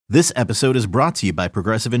This episode is brought to you by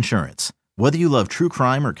Progressive Insurance. Whether you love true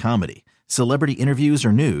crime or comedy, celebrity interviews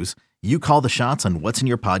or news, you call the shots on what's in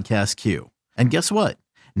your podcast queue. And guess what?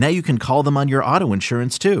 Now you can call them on your auto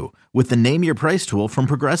insurance too with the Name Your Price tool from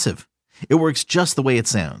Progressive. It works just the way it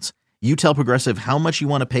sounds. You tell Progressive how much you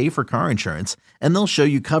want to pay for car insurance, and they'll show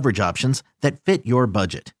you coverage options that fit your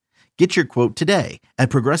budget. Get your quote today at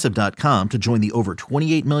Progressive.com to join the over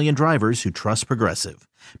 28 million drivers who trust Progressive.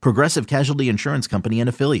 Progressive Casualty Insurance Company and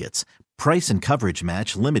Affiliates. Price and coverage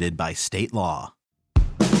match limited by state law.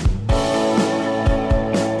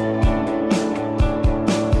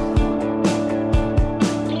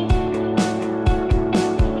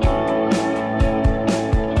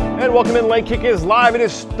 And welcome in. Late Kick is live. It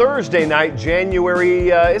is Thursday night, January,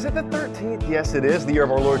 is it the 13th? Yes, it is. The year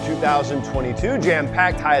of our Lord 2022.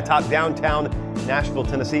 Jam-packed, high atop downtown Nashville,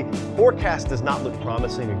 Tennessee. Forecast does not look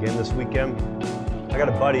promising again this weekend. I got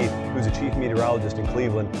a buddy who's a chief meteorologist in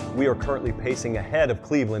Cleveland. We are currently pacing ahead of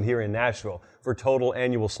Cleveland here in Nashville for total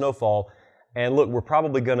annual snowfall. And look, we're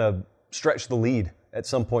probably going to stretch the lead at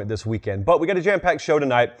some point this weekend. But we got a jam-packed show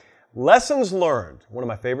tonight. Lessons Learned, one of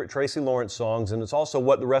my favorite Tracy Lawrence songs, and it's also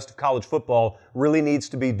what the rest of college football really needs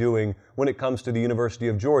to be doing when it comes to the University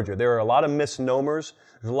of Georgia. There are a lot of misnomers.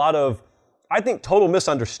 There's a lot of, I think, total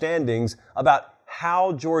misunderstandings about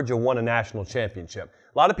how Georgia won a national championship.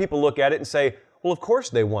 A lot of people look at it and say, well, of course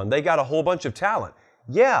they won. They got a whole bunch of talent.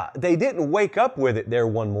 Yeah, they didn't wake up with it there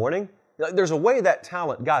one morning. There's a way that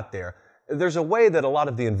talent got there. There's a way that a lot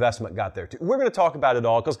of the investment got there too. We're going to talk about it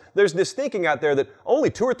all because there's this thinking out there that only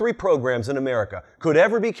 2 or 3 programs in America could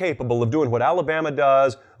ever be capable of doing what Alabama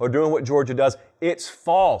does or doing what Georgia does. It's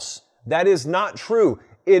false. That is not true.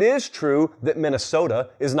 It is true that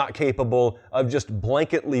Minnesota is not capable of just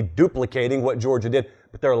blanketly duplicating what Georgia did,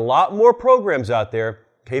 but there are a lot more programs out there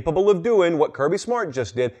capable of doing what Kirby Smart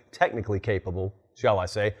just did, technically capable, shall I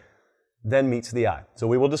say, then meets the eye. So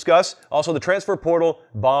we will discuss also the transfer portal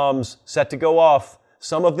bombs set to go off.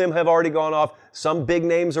 Some of them have already gone off. Some big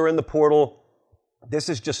names are in the portal. This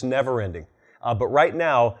is just never ending. But right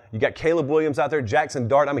now, you got Caleb Williams out there, Jackson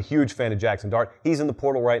Dart. I'm a huge fan of Jackson Dart. He's in the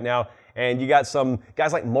portal right now. And you got some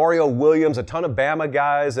guys like Mario Williams. A ton of Bama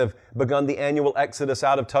guys have begun the annual exodus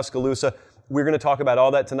out of Tuscaloosa. We're going to talk about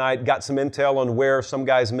all that tonight. Got some intel on where some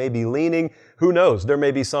guys may be leaning. Who knows? There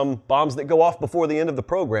may be some bombs that go off before the end of the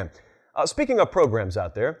program. Speaking of programs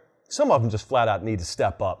out there, some of them just flat out need to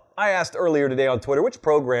step up. I asked earlier today on Twitter, which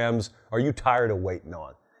programs are you tired of waiting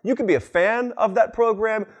on? You could be a fan of that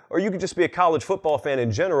program, or you could just be a college football fan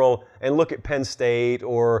in general and look at Penn State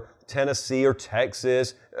or Tennessee or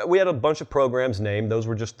Texas. We had a bunch of programs named, those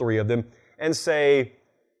were just 3 of them, and say,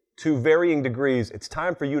 to varying degrees, it's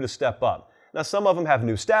time for you to step up. Now, some of them have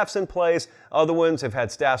new staffs in place. Other ones have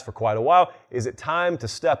had staffs for quite a while. Is it time to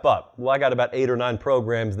step up? Well, I got about 8 or 9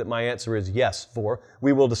 programs that my answer is yes for.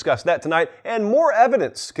 We will discuss that tonight. And more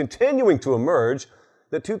evidence continuing to emerge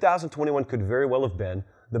that 2021 could very well have been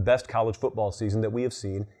the best college football season that we have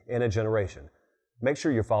seen in a generation. Make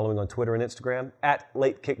sure you're following on Twitter and Instagram at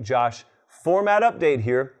LateKickJosh. Format update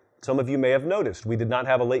here. Some of you may have noticed we did not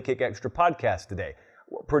have a Late Kick Extra podcast today.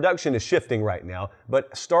 Well, production is shifting right now,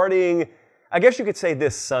 but starting, I guess you could say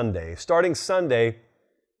this Sunday. Starting Sunday,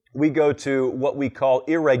 we go to what we call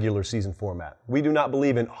irregular season format. We do not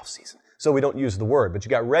believe in off-season, so we don't use the word. But you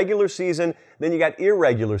got regular season, then you got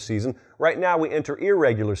irregular season. Right now, we enter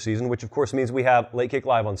irregular season, which of course means we have Late Kick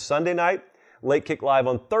Live on Sunday night, Late Kick Live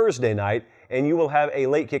on Thursday night, and you will have a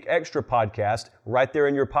Late Kick Extra podcast right there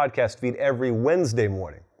in your podcast feed every Wednesday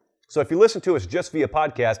morning. So if you listen to us just via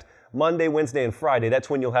podcast, Monday, Wednesday, and Friday, that's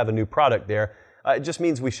when you'll have a new product there. It just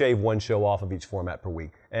means we shave 1 show off of each format per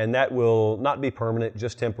week. And that will not be permanent,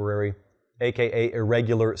 just temporary, aka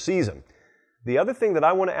irregular season. The other thing that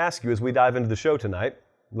I want to ask you as we dive into the show tonight,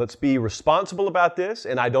 let's be responsible about this,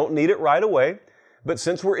 and I don't need it right away, but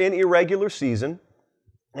since we're in irregular season,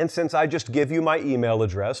 and since I just give you my email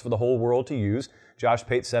address for the whole world to use,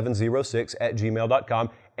 joshpate706@gmail.com,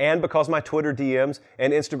 and because my Twitter DMs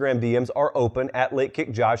and Instagram DMs are open at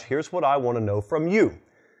LateKickJosh, here's what I want to know from you.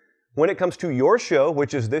 When it comes to your show,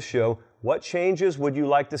 which is this show, what changes would you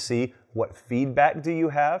like to see? What feedback do you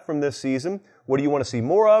have from this season? What do you want to see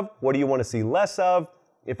more of? What do you want to see less of?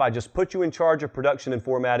 If I just put you in charge of production and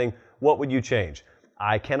formatting, what would you change?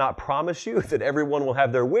 I cannot promise you that everyone will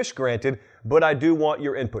have their wish granted, but I do want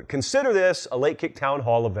your input. Consider this a Late Kick Town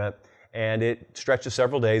Hall event, and it stretches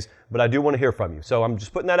several days, but I do want to hear from you. So I'm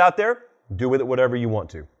just putting that out there. Do with it whatever you want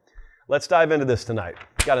to. Let's dive into this tonight.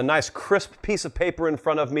 Got a nice crisp piece of paper in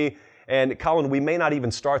front of me. And Colin, we may not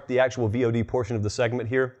even start the actual VOD portion of the segment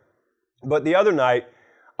here. But the other night,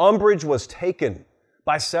 umbrage was taken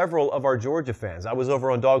by several of our Georgia fans. I was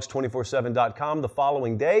over on Dogs247.com the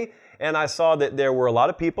following day, and I saw that there were a lot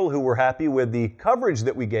of people who were happy with the coverage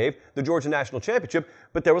that we gave the Georgia National Championship,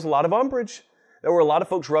 but there was a lot of umbrage. There were a lot of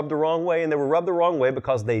folks rubbed the wrong way, and they were rubbed the wrong way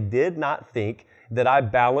because they did not think that I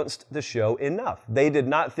balanced the show enough. They did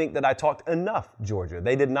not think that I talked enough Georgia.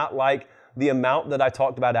 They did not like the amount that I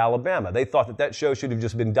talked about Alabama. They thought that that show should have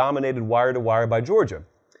just been dominated wire to wire by Georgia.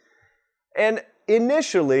 And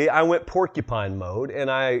initially, I went porcupine mode, and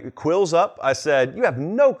I quills up. I said, you have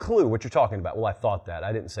no clue what you're talking about. Well, I thought that.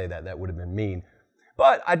 I didn't say that. That would have been mean.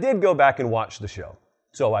 But I did go back and watch the show.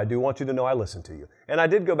 So I do want you to know I listened to you. And I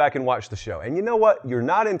did go back and watch the show. And you know what? You're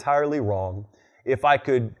not entirely wrong. If I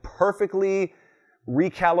could perfectly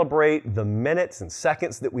recalibrate the minutes and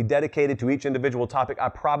seconds that we dedicated to each individual topic, I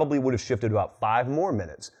probably would have shifted about 5 more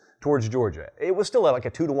minutes towards Georgia. It was still at like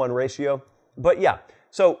a 2-to-1 ratio. But yeah,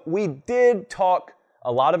 so we did talk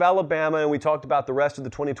a lot of Alabama, and we talked about the rest of the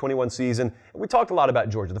 2021 season. And we talked a lot about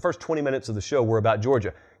Georgia. The first 20 minutes of the show were about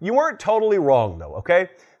Georgia. You weren't totally wrong, though, okay?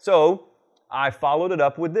 So I followed it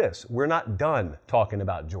up with this. We're not done talking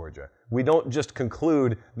about Georgia. We don't just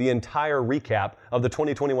conclude the entire recap of the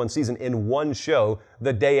 2021 season in one show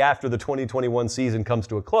the day after the 2021 season comes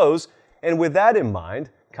to a close. And with that in mind,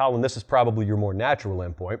 Colin, this is probably your more natural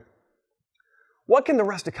endpoint. What can the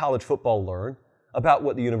rest of college football learn about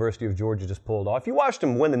what the University of Georgia just pulled off? You watched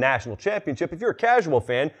them win the national championship. If you're a casual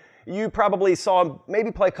fan, you probably saw them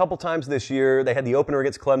maybe play a couple times this year. They had the opener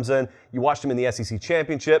against Clemson. You watched them in the SEC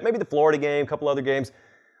championship, maybe the Florida game, a couple other games.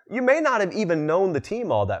 You may not have even known the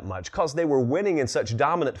team all that much because they were winning in such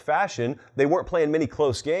dominant fashion. They weren't playing many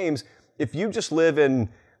close games. If you just live in,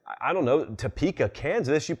 I don't know, Topeka,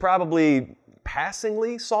 Kansas, you probably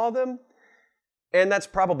passingly saw them. And that's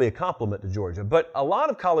probably a compliment to Georgia. But a lot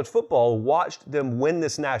of college football watched them win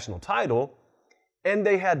this national title, and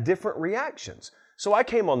they had different reactions. So I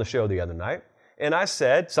came on the show the other night, and I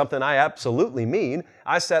said something I absolutely mean.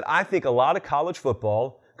 I said, I think a lot of college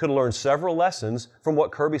football could learn several lessons from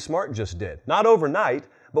what Kirby Smart just did. Not overnight,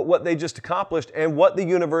 but what they just accomplished and what the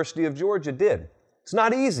University of Georgia did. It's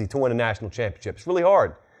not easy to win a national championship. It's really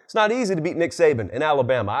hard. It's not easy to beat Nick Saban in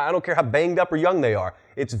Alabama. I don't care how banged up or young they are.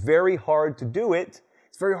 It's very hard to do it.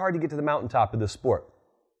 It's very hard to get to the mountaintop of this sport.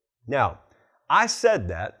 Now, I said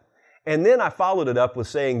that, and then I followed it up with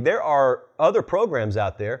saying there are other programs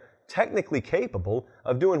out there technically capable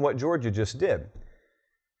of doing what Georgia just did.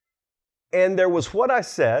 And there was what I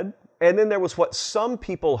said, and then there was what some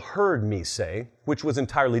people heard me say, which was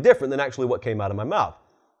entirely different than actually what came out of my mouth.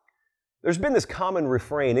 There's been this common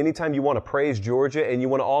refrain anytime you want to praise Georgia and you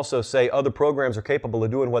want to also say other programs are capable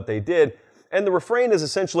of doing what they did, and the refrain is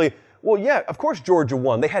essentially, well, yeah, of course Georgia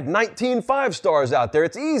won. They had 19 5-stars out there.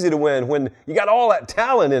 It's easy to win when you got all that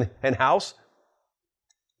talent in-house.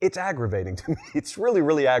 It's aggravating to me. It's really,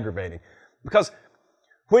 really aggravating. Because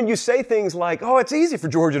when you say things like, oh, it's easy for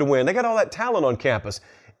Georgia to win, they got all that talent on campus,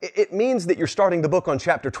 it means that you're starting the book on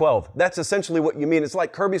chapter 12. That's essentially what you mean. It's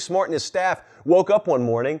like Kirby Smart and his staff woke up one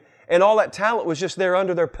morning and all that talent was just there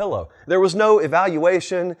under their pillow. There was no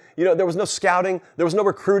evaluation, there was no scouting, there was no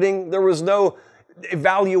recruiting, there was no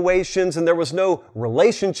evaluations, and there was no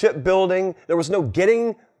relationship building. There was no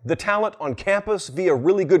getting the talent on campus via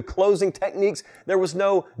really good closing techniques. There was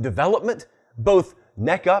no development, both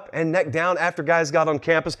neck up and neck down after guys got on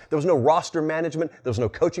campus. There was no roster management. There was no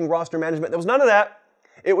coaching roster management. There was none of that.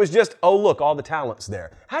 It was just, oh, look, all the talent's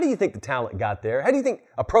there. How do you think the talent got there? How do you think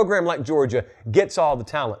a program like Georgia gets all the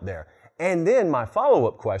talent there? And then my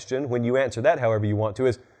follow-up question, when you answer that however you want to,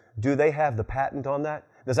 is, do they have the patent on that?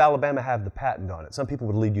 Does Alabama have the patent on it? Some people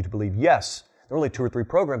would lead you to believe, yes, there are only 2 or 3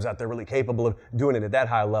 programs out there really capable of doing it at that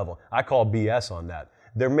high level. I call BS on that.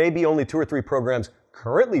 There may be only 2 or 3 programs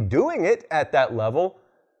currently doing it at that level.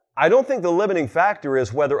 I don't think the limiting factor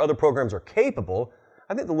is whether other programs are capable.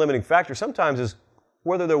 I think the limiting factor sometimes is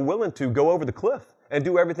whether they're willing to go over the cliff and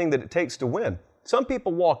do everything that it takes to win. Some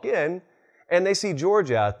people walk in and they see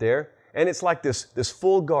Georgia out there, and it's like this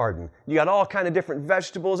full garden. You got all kind of different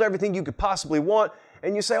vegetables, everything you could possibly want,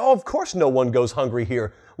 and you say, oh, of course no one goes hungry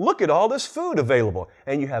here. Look at all this food available.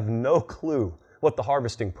 And you have no clue what the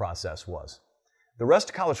harvesting process was. The rest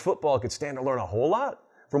of college football could stand to learn a whole lot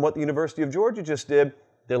from what the University of Georgia just did.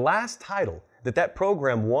 Their last title that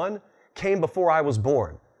program won came before I was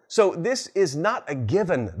born. So this is not a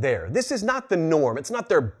given there. This is not the norm. It's not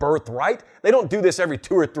their birthright. They don't do this every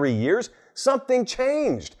 2 or 3 years. Something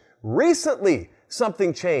changed. Recently,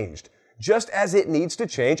 something changed. Just as it needs to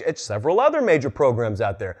change at several other major programs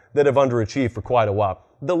out there that have underachieved for quite a while.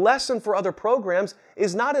 The lesson for other programs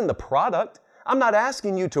is not in the product. I'm not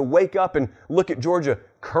asking you to wake up and look at Georgia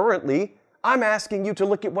currently. I'm asking you to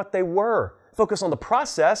look at what they were focus on the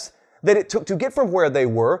process that it took to get from where they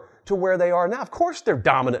were to where they are now. Of course they're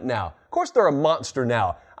dominant now. Of course they're a monster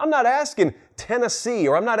now. I'm not asking Tennessee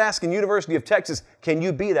or I'm not asking University of Texas, can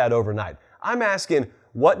you be that overnight? I'm asking,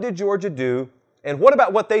 what did Georgia do and what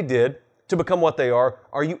about what they did to become what they are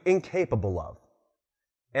you incapable of?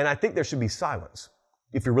 And I think there should be silence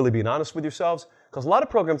if you're really being honest with yourselves, because a lot of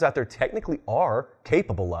programs out there technically are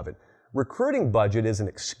capable of it. Recruiting budget is an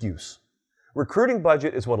excuse. Recruiting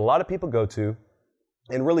budget is what a lot of people go to,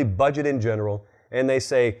 and really budget in general, and they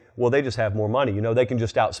say, well, they just have more money. You know, they can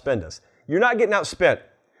just outspend us. You're not getting outspent.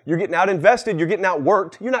 You're getting outinvested. You're getting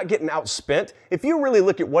outworked. You're not getting outspent. If you really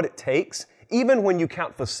look at what it takes, even when you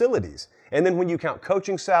count facilities, and then when you count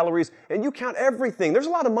coaching salaries, and you count everything, there's a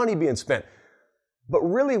lot of money being spent. But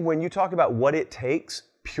really, when you talk about what it takes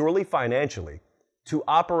purely financially to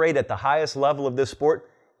operate at the highest level of this sport,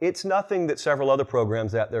 it's nothing that several other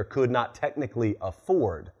programs out there could not technically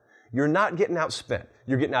afford. You're not getting outspent.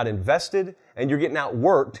 You're getting outinvested, and you're getting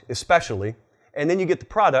outworked, especially. And then you get the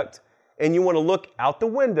product, and you want to look out the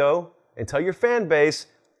window and tell your fan base,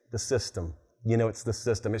 the system. You know, it's the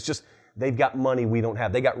system. It's just they've got money we don't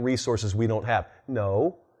have. They got resources we don't have.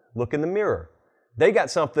 No, look in the mirror. They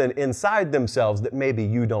got something inside themselves that maybe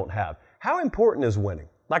you don't have. How important is winning?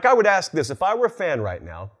 Like I would ask this, if I were a fan right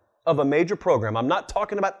now of a major program, I'm not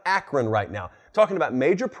talking about Akron right now, I'm talking about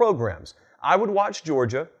major programs, I would watch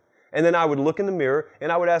Georgia, and then I would look in the mirror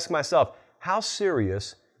and I would ask myself, how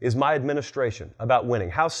serious is my administration about winning?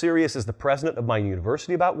 How serious is the president of my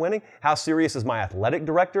university about winning? How serious is my athletic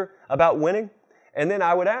director about winning? And then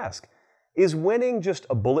I would ask, is winning just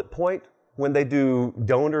a bullet point when they do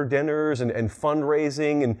donor dinners and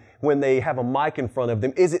fundraising and when they have a mic in front of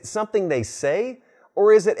them? Is it something they say,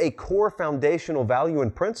 or is it a core foundational value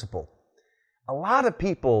and principle? A lot of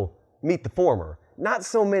people meet the former. Not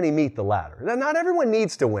so many meet the latter. Not everyone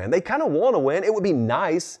needs to win. They kind of want to win. It would be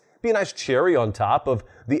nice, be a nice cherry on top of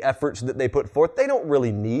the efforts that they put forth. They don't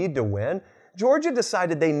really need to win. Georgia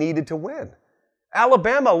decided they needed to win.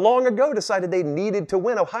 Alabama long ago decided they needed to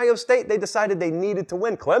win. Ohio State, they decided they needed to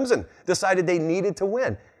win. Clemson decided they needed to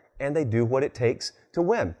win. And they do what it takes to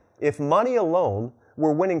win. If money alone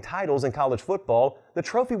were winning titles in college football, the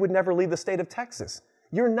trophy would never leave the state of Texas.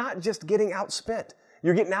 You're not just getting outspent.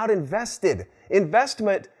 You're getting outinvested.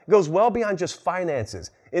 Investment goes well beyond just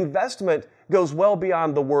finances. Investment goes well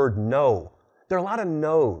beyond the word no. There are a lot of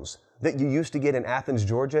no's that you used to get in Athens,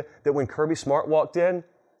 Georgia, that when Kirby Smart walked in,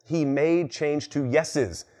 he made change to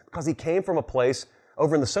yeses because he came from a place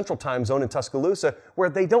over in the Central Time Zone in Tuscaloosa where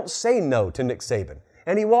they don't say no to Nick Saban.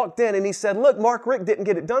 And he walked in and he said, look, Mark Richt didn't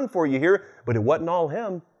get it done for you here, but it wasn't all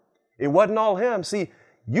him. It wasn't all him. See,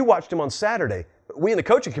 you watched him on Saturday. We in the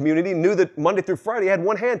coaching community knew that Monday through Friday he had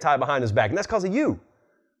one hand tied behind his back, and that's because of you.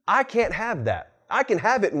 I can't have that. I can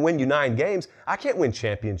have it and win you 9 games. I can't win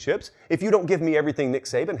championships if you don't give me everything Nick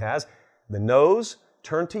Saban has. The no's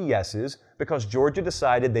turned to yeses because Georgia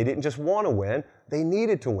decided they didn't just want to win, they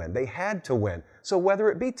needed to win. They had to win. So whether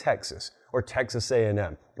it be Texas or Texas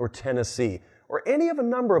A&M or Tennessee or any of a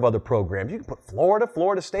number of other programs, you can put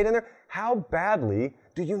Florida State in there, how badly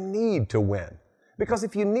do you need to win? Because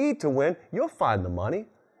if you need to win, you'll find the money.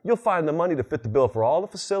 You'll find the money to fit the bill for all the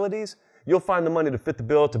facilities. You'll find the money to fit the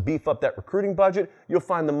bill to beef up that recruiting budget. You'll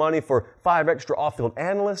find the money for 5 extra off-field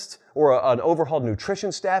analysts or an overhauled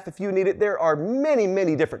nutrition staff if you need it. There are many,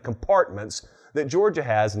 many different compartments that Georgia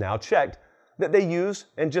has now checked that they use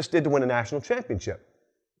and just did to win a national championship.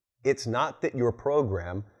 It's not that your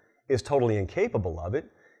program is totally incapable of it.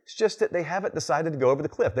 It's just that they haven't decided to go over the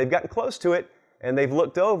cliff. They've gotten close to it, and they've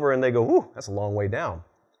looked over and they go, whew, that's a long way down.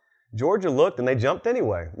 Georgia looked and they jumped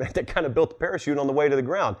anyway. They kind of built the parachute on the way to the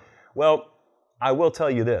ground. Well, I will tell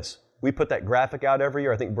you this. We put that graphic out every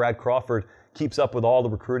year. I think Brad Crawford keeps up with all the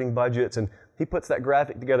recruiting budgets, and he puts that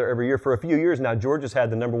graphic together every year. For a few years now, Georgia's had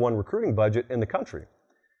the #1 recruiting budget in the country.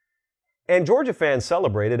 And Georgia fans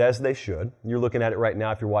celebrated, as they should. You're looking at it right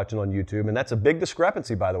now if you're watching on YouTube, and that's a big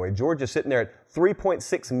discrepancy, by the way. Georgia's sitting there at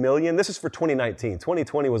 $3.6 million. This is for 2019.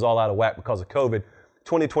 2020 was all out of whack because of COVID.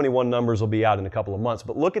 2021 numbers will be out in a couple of months.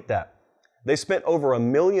 But look at that. They spent over $1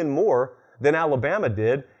 million more than Alabama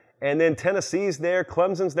did, and then Tennessee's there,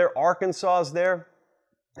 Clemson's there, Arkansas's there.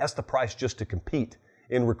 That's the price just to compete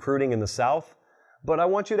in recruiting in the South. But I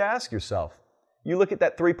want you to ask yourself, you look at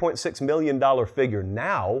that $3.6 million figure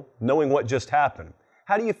now, knowing what just happened.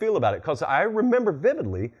 How do you feel about it? Because I remember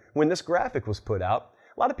vividly when this graphic was put out,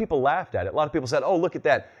 a lot of people laughed at it. A lot of people said, oh, look at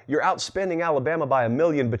that. You're outspending Alabama by $1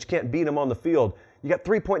 million, but you can't beat them on the field. You got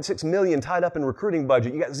 $3.6 million tied up in recruiting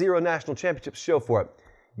budget. You got 0 national championships to show for it.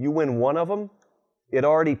 You win one of them, it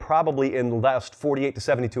already probably in the last 48 to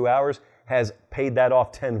 72 hours has paid that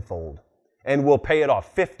off tenfold. and we'll pay it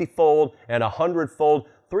off 50-fold and 100-fold.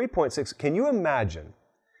 3.6, can you imagine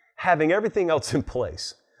having everything else in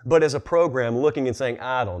place, but as a program looking and saying,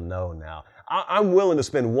 I don't know now. I'm willing to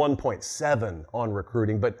spend 1.7 on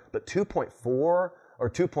recruiting, but 2.4 or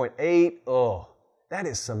 2.8, oh, that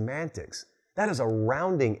is semantics. That is a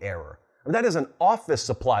rounding error. That is an office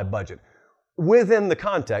supply budget within the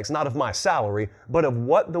context, not of my salary, but of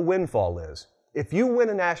what the windfall is. If you win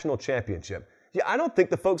a national championship, I don't think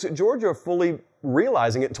the folks at Georgia are fully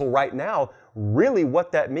realizing it until right now, really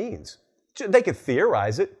what that means. They could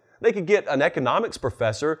theorize it. They could get an economics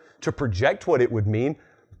professor to project what it would mean.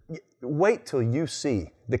 Wait till you see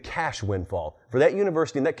the cash windfall for that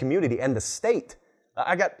university and that community and the state.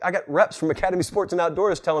 I got reps from Academy Sports and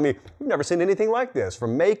Outdoors telling me, we've never seen anything like this.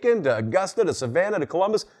 From Macon to Augusta to Savannah to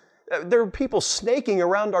Columbus, there are people snaking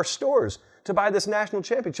around our stores to buy this national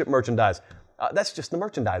championship merchandise. That's just the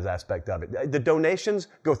merchandise aspect of it. The donations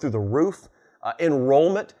go through the roof.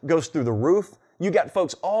 Enrollment goes through the roof. You got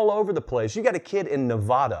folks all over the place. You got a kid in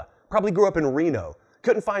Nevada, probably grew up in Reno,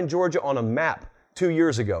 couldn't find Georgia on a map 2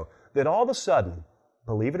 years ago, that all of a sudden,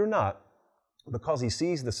 believe it or not, because he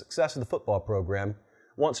sees the success of the football program,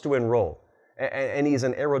 wants to enroll. And he's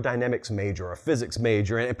an aerodynamics major, a physics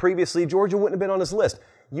major, and previously Georgia wouldn't have been on his list.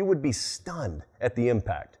 You would be stunned at the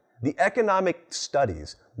impact. The economic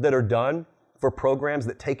studies that are done for programs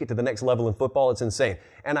that take it to the next level in football, it's insane.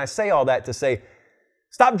 And I say all that to say,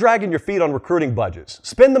 stop dragging your feet on recruiting budgets.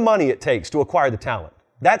 Spend the money it takes to acquire the talent.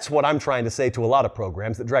 That's what I'm trying to say to a lot of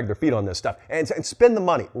programs that drag their feet on this stuff. And spend the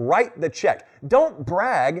money. Write the check. Don't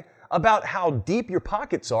brag about how deep your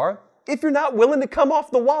pockets are if you're not willing to come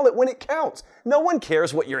off the wallet when it counts. No one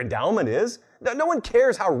cares what your endowment is. No one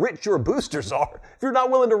cares how rich your boosters are if you're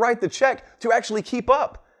not willing to write the check to actually keep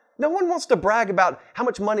up. No one wants to brag about how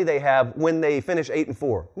much money they have when they finish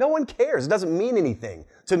 8-4. No one cares. It doesn't mean anything.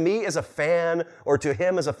 To me as a fan, or to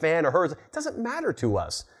him as a fan, or her, it doesn't matter to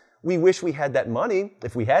us. We wish we had that money.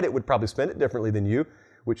 If we had it, we'd probably spend it differently than you,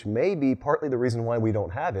 which may be partly the reason why we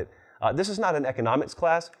don't have it. This is not an economics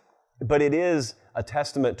class, but it is a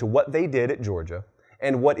testament to what they did at Georgia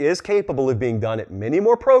and what is capable of being done at many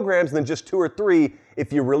more programs than just 2 or 3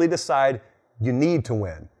 if you really decide you need to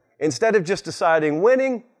win. Instead of just deciding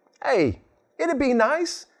winning, hey, it'd be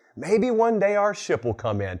nice. Maybe one day our ship will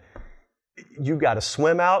come in. You got to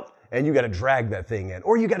swim out and you got to drag that thing in,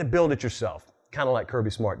 or you got to build it yourself, kind of like Kirby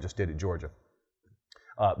Smart just did at Georgia.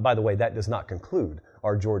 By the way, that does not conclude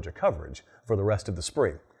our Georgia coverage for the rest of the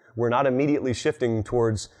spring. We're not immediately shifting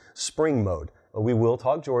towards spring mode. We will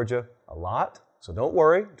talk Georgia a lot, so don't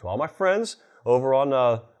worry. To all my friends over on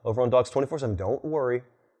Dogs 24/7, don't worry.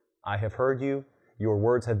 I have heard you. Your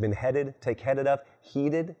words have been headed of,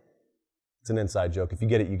 heeded. It's an inside joke. If you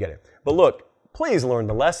get it, you get it. But look, please learn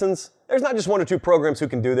the lessons. There's not just 1 or 2 programs who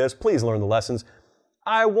can do this. Please learn the lessons.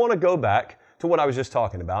 I want to go back to what I was just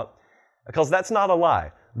talking about, because that's not a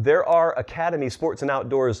lie. There are Academy Sports and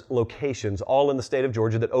Outdoors locations all in the state of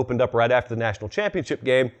Georgia that opened up right after the national championship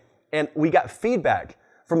game, and we got feedback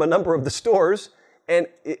from a number of the stores, and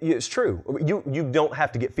it's true. You don't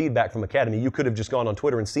have to get feedback from Academy. You could have just gone on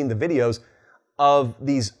Twitter and seen the videos of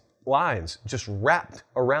these lines just wrapped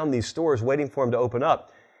around these stores waiting for them to open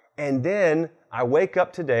up. And then I wake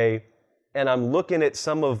up today and I'm looking at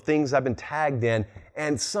some of things I've been tagged in,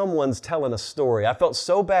 and someone's telling a story. I felt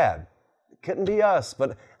so bad. It couldn't be us,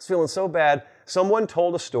 but I was feeling so bad. Someone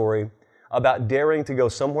told a story about daring to go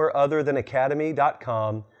somewhere other than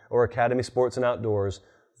academy.com or Academy Sports and Outdoors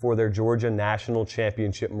for their Georgia National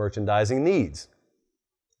Championship merchandising needs.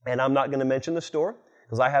 And I'm not going to mention the store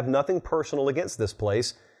because I have nothing personal against this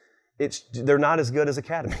place. They're not as good as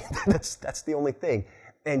Academy. That's the only thing.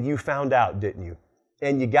 And you found out, didn't you?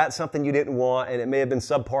 And you got something you didn't want, and it may have been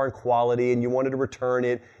subpar in quality, and you wanted to return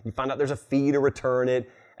it. You find out there's a fee to return it.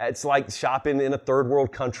 It's like shopping in a third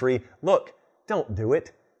world country. Look, don't do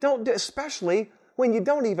it. Don't do it, especially when you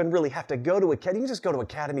don't even really have to go to Academy. You can just go to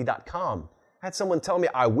academy.com. I had someone tell me,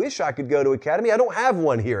 I wish I could go to Academy. I don't have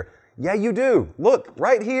one here. Yeah, you do. Look,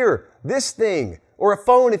 right here, this thing, or a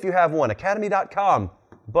phone if you have one, academy.com.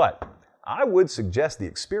 But I would suggest the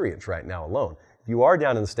experience right now alone. If you are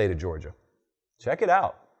down in the state of Georgia, check it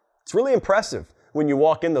out. It's really impressive when you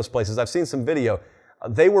walk in those places. I've seen some video.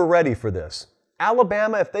 They were ready for this.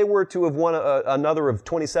 Alabama, if they were to have won another of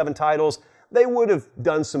 27 titles, they would have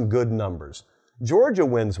done some good numbers. Georgia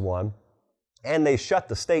wins one, and they shut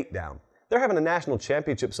the state down. They're having a national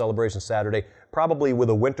championship celebration Saturday, probably with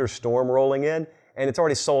a winter storm rolling in, and it's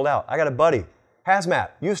already sold out. I got a buddy, Hazmat,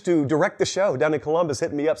 used to direct the show down in Columbus,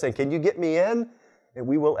 hitting me up saying, can you get me in? And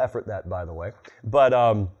we will effort that, by the way. But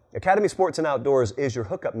Academy Sports and Outdoors is your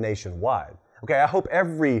hookup nationwide. Okay, I hope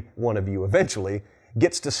every one of you eventually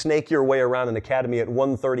gets to snake your way around an academy at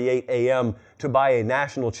 1:38 a.m. to buy a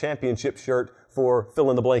national championship shirt for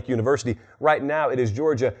fill-in-the-blank university. Right now it is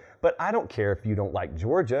Georgia, but I don't care if you don't like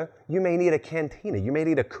Georgia. You may need a cantina, you may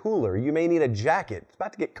need a cooler, you may need a jacket. It's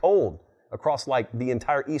about to get cold across like the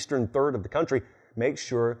entire eastern third of the country. Make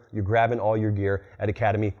sure you're grabbing all your gear at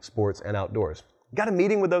Academy Sports and Outdoors. Got a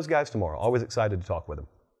meeting with those guys tomorrow. Always excited to talk with them.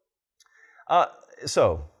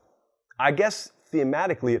 So I guess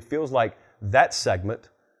thematically it feels like that segment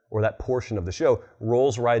or that portion of the show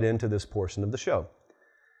rolls right into this portion of the show.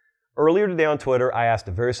 Earlier today on Twitter, I asked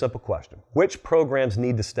a very simple question. Which programs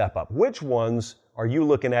need to step up? Which ones are you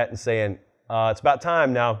looking at and saying, it's about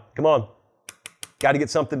time now, come on, got to get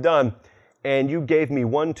something done? And you gave me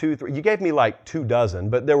 1, 2, 3, you gave me like 24,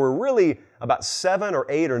 but there were really about 7 or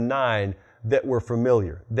 8 or 9 that were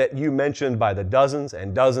familiar, that you mentioned by the dozens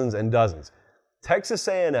and dozens and dozens. Texas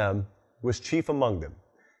A&M was chief among them.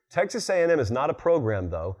 Texas A&M is not a program,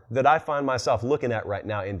 though, that I find myself looking at right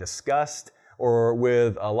now in disgust or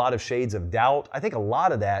with a lot of shades of doubt. I think a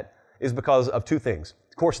lot of that is because of 2 things.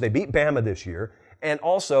 Of course, they beat Bama this year, and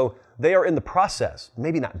also they are in the process,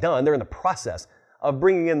 maybe not done, they're in the process of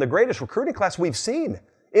bringing in the greatest recruiting class we've seen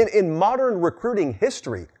in modern recruiting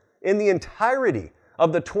history, in the entirety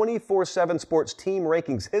of the 24/7 Sports team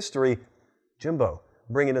rankings history. Jimbo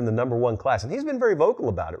bringing in the number 1 class, and he's been very vocal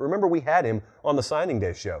about it. Remember, we had him on the signing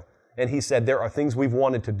day show, and he said there are things we've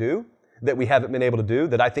wanted to do that we haven't been able to do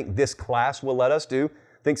that I think this class will let us do.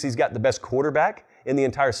 Thinks he's got the best quarterback in the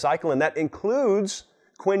entire cycle, and that includes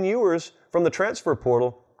Quinn Ewers from the transfer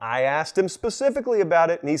portal. I asked him specifically about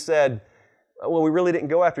it, and he said, well, we really didn't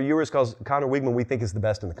go after Ewers because Connor Weigman we think is the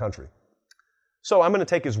best in the country. So I'm going to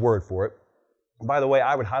take his word for it. By the way,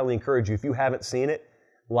 I would highly encourage you, if you haven't seen it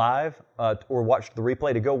live or watched the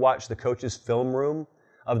replay, to go watch the coach's film room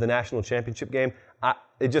of the national championship game.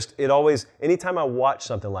 Anytime I watch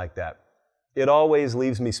something like that, it always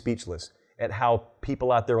leaves me speechless at how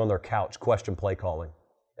people out there on their couch question play calling.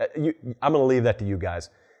 I'm going to leave that to you guys.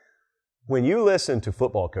 When you listen to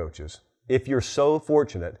football coaches, if you're so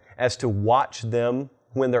fortunate as to watch them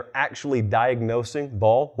when they're actually diagnosing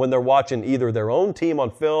ball, when they're watching either their own team on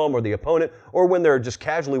film or the opponent, or when they're just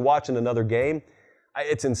casually watching another game,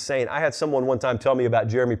 it's insane. I had someone one time tell me about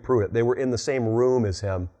Jeremy Pruitt. They were in the same room as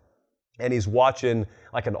him, and he's watching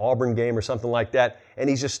like an Auburn game or something like that, and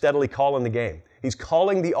he's just steadily calling the game. He's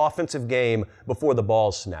calling the offensive game before the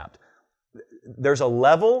ball's snapped. There's a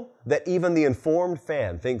level that even the informed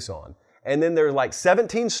fan thinks on. And then there's like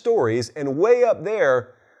 17 stories, and way up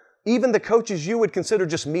there, even the coaches you would consider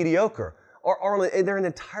just mediocre they're an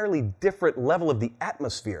entirely different level of the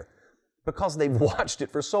atmosphere because they've watched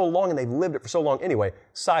it for so long and they've lived it for so long. Anyway,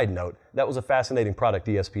 side note, that was a fascinating product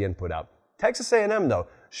ESPN put out. Texas A&M, though,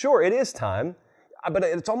 sure, it is time, but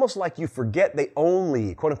it's almost like you forget they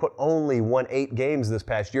only, quote-unquote, only won 8 games this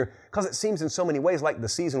past year because it seems in so many ways like the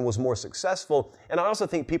season was more successful. And I also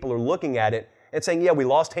think people are looking at it and saying, yeah, we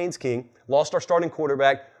lost Haynes King, lost our starting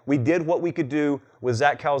quarterback, we did what we could do with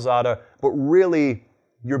Zach Calzada, but really,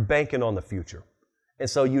 you're banking on the future. And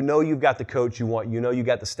so you know you've got the coach you want, you know you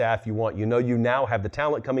got the staff you want, you know you now have the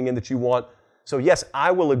talent coming in that you want. So yes,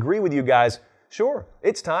 I will agree with you guys. Sure,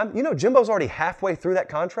 it's time. You know, Jimbo's already halfway through that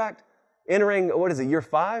contract, entering, year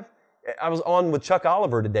 5? I was on with Chuck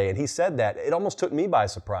Oliver today, and he said that. It almost took me by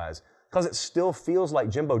surprise because it still feels like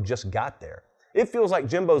Jimbo just got there. It feels like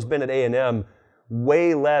Jimbo's been at A&M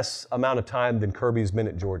way less amount of time than Kirby's been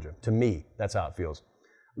at Georgia. To me, that's how it feels.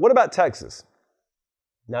 What about Texas?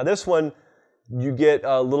 Now this one, you get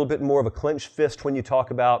a little bit more of a clenched fist when you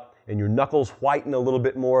talk about, and your knuckles whiten a little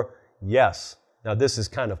bit more. Yes. Now this has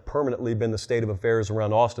kind of permanently been the state of affairs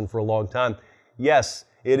around Austin for a long time. Yes,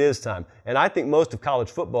 it is time. And I think most of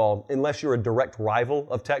college football, unless you're a direct rival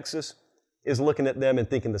of Texas, is looking at them and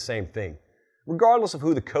thinking the same thing. Regardless of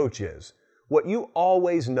who the coach is, what you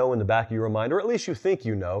always know in the back of your mind, or at least you think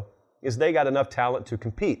you know, is they got enough talent to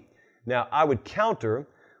compete. Now, I would counter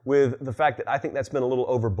with the fact that I think that's been a little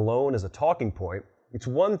overblown as a talking point. It's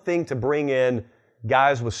one thing to bring in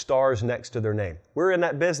guys with stars next to their name. We're in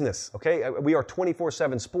that business, okay? We are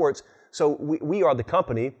 24/7 Sports, so we are the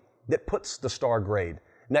company that puts the star grade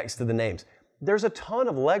next to the names. There's a ton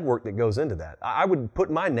of legwork that goes into that. I would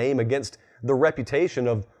put my name against the reputation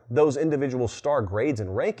of those individual star grades and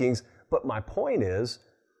rankings, but my point is,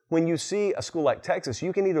 when you see a school like Texas,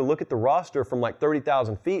 you can either look at the roster from like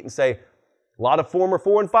 30,000 feet and say, a lot of former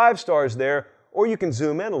 4 and 5 stars there, or you can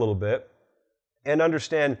zoom in a little bit and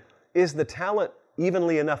understand, is the talent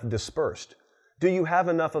evenly enough dispersed? Do you have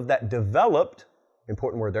enough of that developed,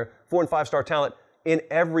 important word there, 4 and 5 star talent in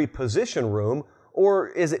every position room, Or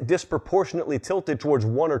is it disproportionately tilted towards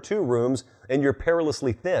one or two rooms and you're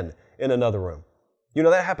perilously thin in another room? You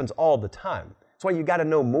know, that happens all the time. That's why you got to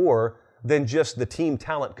know more than just the team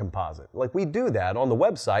talent composite. Like, we do that on the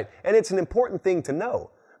website, and it's an important thing to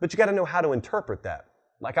know, but you got to know how to interpret that.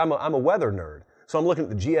 Like, I'm a weather nerd, so I'm looking at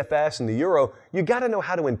the GFS and the Euro. You got to know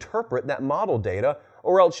how to interpret that model data,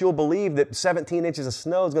 or else you'll believe that 17 inches of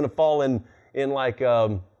snow is going to fall in like,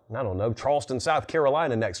 I don't know, Charleston, South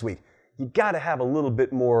Carolina next week. You got to have a little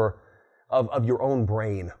bit more of your own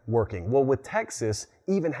brain working. Well, with Texas,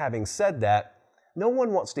 even having said that, no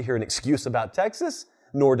one wants to hear an excuse about Texas,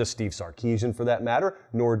 nor does Steve Sarkisian for that matter,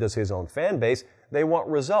 nor does his own fan base. They want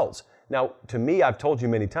results. Now, to me, I've told you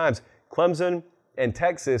many times, Clemson and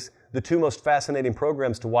Texas, the two most fascinating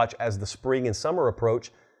programs to watch as the spring and summer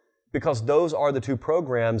approach, because those are the two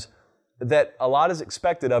programs that a lot is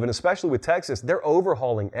expected of, and especially with Texas, they're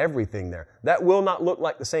overhauling everything there. That will not look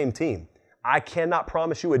like the same team. I cannot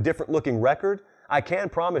promise you a different looking record. I can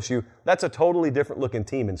promise you that's a totally different looking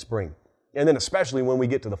team in spring. And then especially when we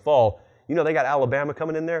get to the fall, you know, they got Alabama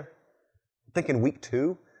coming in there. I'm thinking week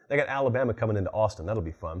 2, they got Alabama coming into Austin. That'll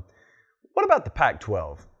be fun. What about the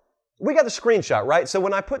Pac-12? We got the screenshot, right? So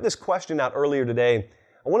when I put this question out earlier today,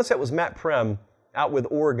 I want to say it was Matt Prem out with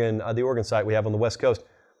Oregon, the Oregon site we have on the West Coast.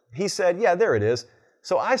 He said, yeah, there it is.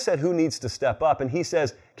 So I said, who needs to step up? And he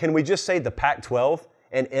says, can we just say the Pac-12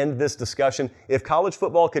 and end this discussion? If college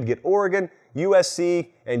football could get Oregon, USC,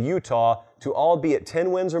 and Utah to all be at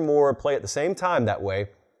 10 wins or more and play at the same time that way,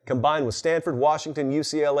 combined with Stanford, Washington,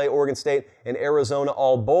 UCLA, Oregon State, and Arizona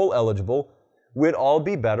all bowl eligible, we'd all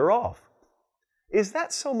be better off. Is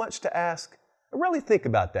that so much to ask? Really think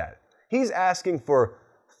about that. He's asking for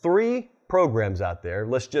 3 programs out there.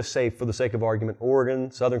 Let's just say, for the sake of argument,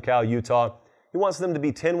 Oregon, Southern Cal, Utah. He wants them to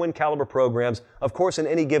be 10-win caliber programs. Of course, in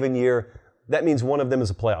any given year, that means one of them is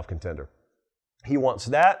a playoff contender. He wants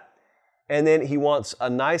that, and then he wants a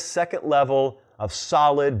nice second level of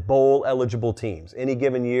solid bowl-eligible teams. Any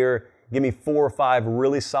given year, give me 4 or 5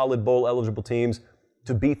 really solid bowl-eligible teams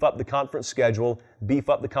to beef up the conference schedule, beef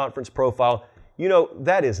up the conference profile. You know,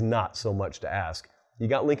 that is not so much to ask. You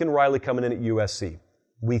got Lincoln Riley coming in at USC.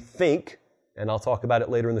 We think, and I'll talk about it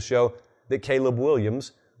later in the show, that Caleb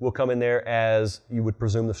Williams will come in there as, you would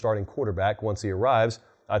presume, the starting quarterback once he arrives.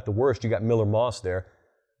 At the worst, you got Miller Moss there.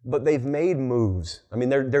 But they've made moves. I mean,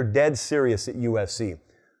 they're dead serious at USC.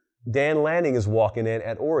 Dan Lanning is walking in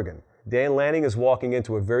at Oregon. Dan Lanning is walking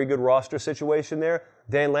into a very good roster situation there.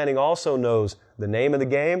 Dan Lanning also knows the name of the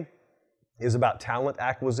game is about talent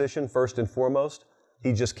acquisition first and foremost.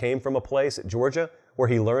 He just came from a place at Georgia where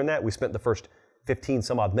he learned that. We spent the first 15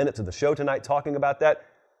 some odd minutes of the show tonight talking about that.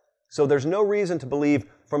 So there's no reason to believe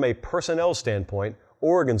from a personnel standpoint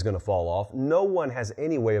Oregon's going to fall off. No one has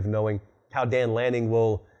any way of knowing how Dan Lanning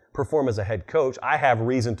will perform as a head coach. I have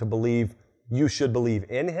reason to believe you should believe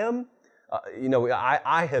in him.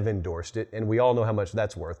 I have endorsed it, and we all know how much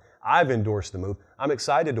that's worth. I've endorsed the move. I'm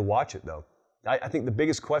excited to watch it, though. I think the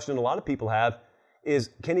biggest question a lot of people have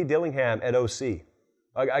is Kenny Dillingham at OC,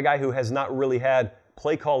 a guy who has not really had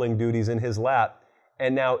play-calling duties in his lap,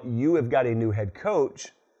 and now you have got a new head coach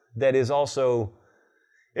that is also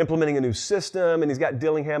implementing a new system, and he's got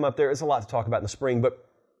Dillingham up there. It's a lot to talk about in the spring, but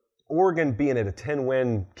Oregon being at a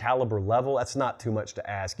 10-win caliber level, that's not too much to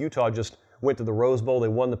ask. Utah just went to the Rose Bowl. They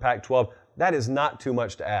won the Pac-12. That is not too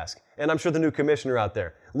much to ask. And I'm sure the new commissioner out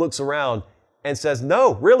there looks around and says,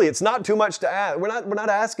 no, really, it's not too much to ask. We're not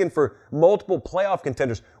asking for multiple playoff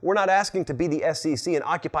contenders. We're not asking to be the SEC and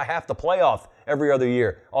occupy half the playoff every other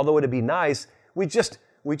year. Although it'd be nice, we just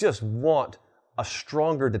want a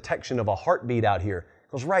stronger detection of a heartbeat out here.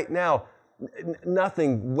 Because right now,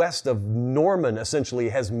 nothing west of Norman essentially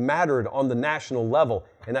has mattered on the national level,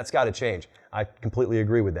 and that's got to change. I completely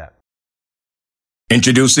agree with that.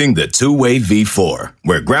 Introducing the Two-Way V4,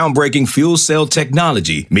 where groundbreaking fuel cell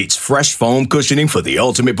technology meets fresh foam cushioning for the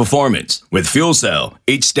ultimate performance. With Fuel Cell,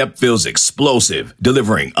 each step feels explosive,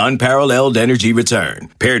 delivering unparalleled energy return.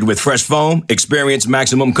 Paired with fresh foam, experience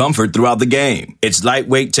maximum comfort throughout the game. Its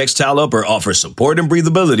lightweight textile upper offers support and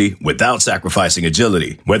breathability without sacrificing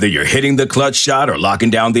agility. Whether you're hitting the clutch shot or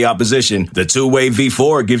locking down the opposition, the Two-Way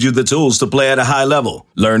V4 gives you the tools to play at a high level.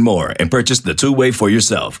 Learn more and purchase the Two-Way for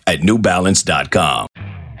yourself at newbalance.com.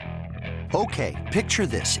 Okay, picture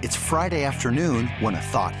this. It's Friday afternoon when a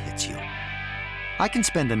thought hits you. I can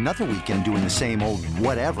spend another weekend doing the same old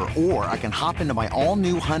whatever, or I can hop into my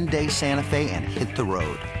all-new Hyundai Santa Fe and hit the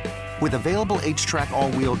road. With available H-Track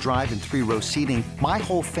all-wheel drive and 3-row seating, my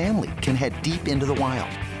whole family can head deep into the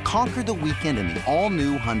wild. Conquer the weekend in the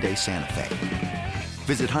all-new Hyundai Santa Fe.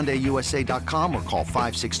 Visit HyundaiUSA.com or call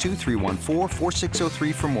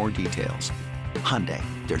 562-314-4603 for more details. Hyundai,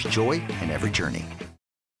 there's joy in every journey.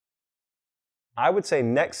 I would say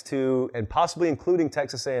next to, and possibly including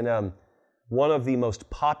Texas A&M, one of the most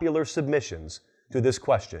popular submissions to this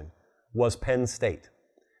question was Penn State.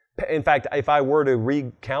 In fact, if I were to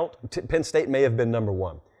recount, Penn State may have been number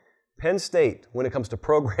one. Penn State, when it comes to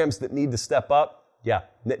programs that need to step up, yeah,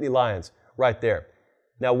 Nittany Lions, right there.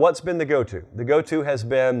 Now, what's been the go-to? The go-to has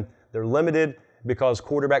been they're limited because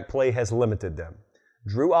quarterback play has limited them.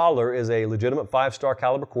 Drew Aller is a legitimate 5-star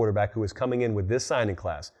caliber quarterback who is coming in with this signing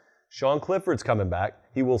class. Sean Clifford's coming back.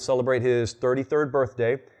 He will celebrate his 33rd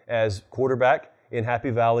birthday as quarterback in Happy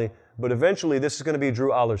Valley, but eventually this is going to be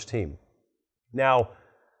Drew Aller's team. Now,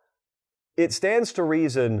 it stands to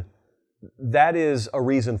reason that is a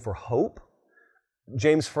reason for hope.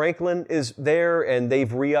 James Franklin is there, and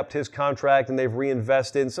they've re-upped his contract, and they've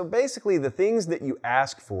reinvested. And so basically, the things that you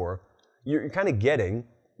ask for, you're kind of getting.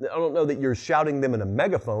 I don't know that you're shouting them in a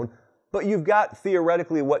megaphone, but you've got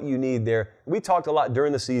theoretically what you need there. We talked a lot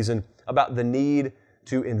during the season about the need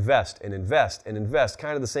to invest and invest and invest,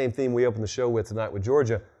 kind of the same theme we opened the show with tonight with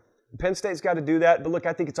Georgia. Penn State's got to do that, but look,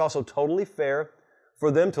 I think it's also totally fair for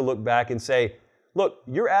them to look back and say, look,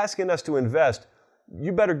 you're asking us to invest,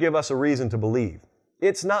 you better give us a reason to believe.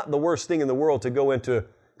 It's not the worst thing in the world to go into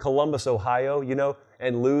Columbus, Ohio,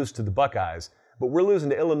 and lose to the Buckeyes. But we're losing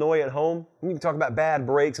to Illinois at home. You can talk about bad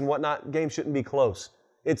breaks and whatnot. Games shouldn't be close.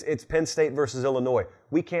 It's Penn State versus Illinois.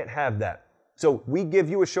 We can't have that. So we give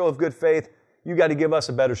you a show of good faith. You got to give us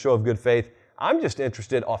a better show of good faith. I'm just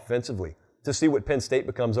interested offensively to see what Penn State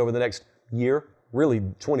becomes over the next year, really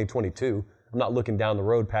 2022. I'm not looking down the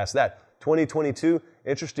road past that. 2022,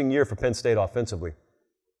 interesting year for Penn State offensively.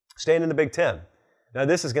 Staying in the Big Ten. Now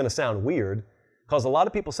this is going to sound weird because a lot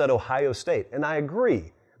of people said Ohio State, and I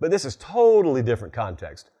agree, but this is totally different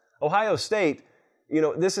context. Ohio State,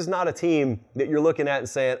 this is not a team that you're looking at and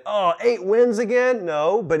saying, 8 wins again?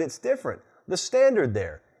 No, but it's different. The standard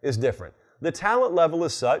there is different. The talent level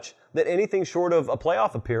is such that anything short of a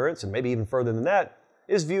playoff appearance, and maybe even further than that,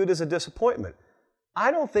 is viewed as a disappointment.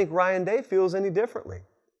 I don't think Ryan Day feels any differently.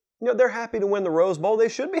 They're happy to win the Rose Bowl. They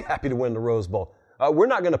should be happy to win the Rose Bowl. We're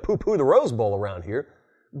not going to poo-poo the Rose Bowl around here.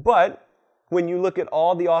 But when you look at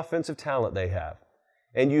all the offensive talent they have,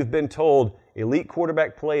 and you've been told elite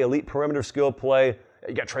quarterback play, elite perimeter skill play,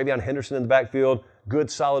 you got TreVeyon Henderson in the backfield,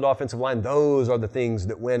 good solid offensive line, those are the things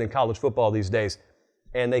that win in college football these days.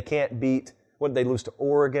 And they can't beat, they lose to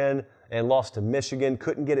Oregon and lost to Michigan,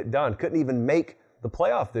 couldn't get it done, couldn't even make the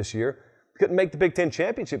playoff this year, couldn't make the Big Ten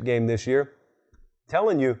championship game this year.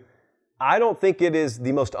 Telling you, I don't think it is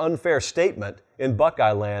the most unfair statement in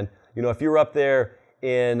Buckeye land. If you're up there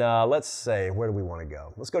in, let's say, where do we want to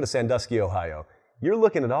go? Let's go to Sandusky, Ohio. You're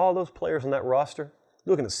looking at all those players on that roster.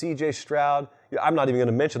 You're looking at C.J. Stroud. I'm not even going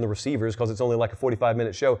to mention the receivers because it's only like a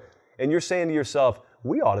 45-minute show. And you're saying to yourself,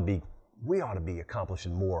 we ought to be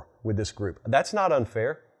accomplishing more with this group. That's not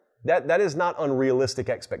unfair. That is not unrealistic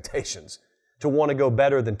expectations to want to go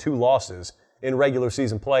better than 2 losses in regular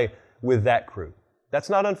season play with that crew.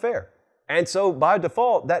 That's not unfair. And so by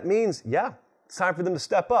default, that means, it's time for them to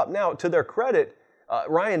step up. Now, to their credit,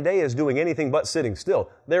 Ryan Day is doing anything but sitting still.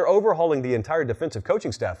 They're overhauling the entire defensive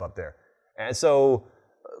coaching staff up there. And so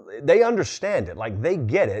they understand it. They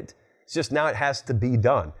get it. It's just now it has to be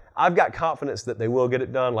done. I've got confidence that they will get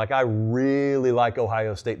it done. I really like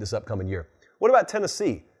Ohio State this upcoming year. What about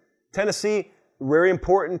Tennessee? Tennessee, very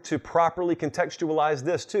important to properly contextualize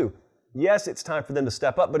this too. Yes, it's time for them to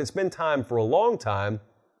step up, but it's been time for a long time.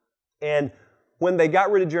 And when they got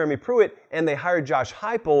rid of Jeremy Pruitt and they hired Josh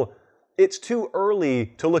Heupel, it's too early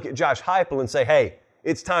to look at Josh Heupel and say, hey,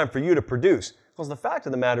 it's time for you to produce. Because the fact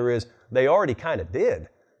of the matter is, they already kind of did.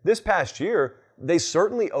 This past year, they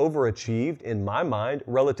certainly overachieved, in my mind,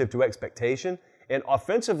 relative to expectation. And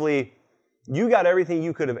offensively, you got everything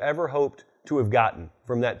you could have ever hoped to have gotten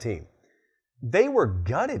from that team. They were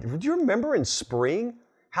gutted. Do you remember in spring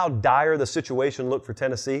how dire the situation looked for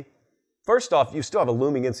Tennessee? First off, you still have a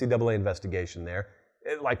looming NCAA investigation there.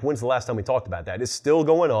 When's the last time we talked about that? It's still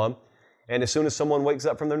going on. And as soon as someone wakes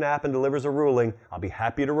up from their nap and delivers a ruling, I'll be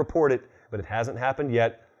happy to report it, but it hasn't happened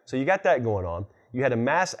yet. So you got that going on. You had a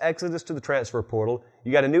mass exodus to the transfer portal.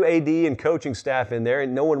 You got a new AD and coaching staff in there,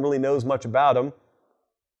 and no one really knows much about them.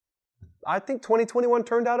 I think 2021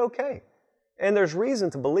 turned out okay. And there's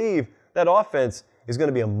reason to believe that offense is going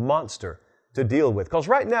to be a monster to deal with. Because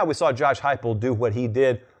right now we saw Josh Heupel do what he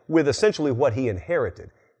did with essentially what he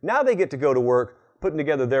inherited. Now they get to go to work putting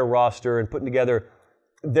together their roster and putting together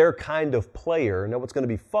their kind of player. Now what's going to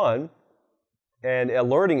be fun and a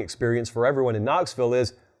learning experience for everyone in Knoxville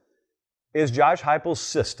is Josh Heupel's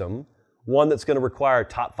system one that's going to require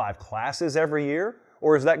top 5 classes every year?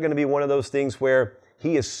 Or is that going to be one of those things where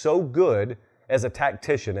he is so good as a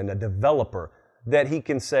tactician and a developer that he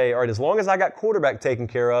can say, all right, as long as I got quarterback taken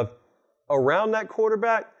care of, around that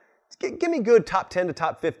quarterback, give me good top 10 to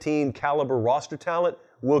top 15 caliber roster talent,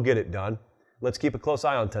 we'll get it done. Let's keep a close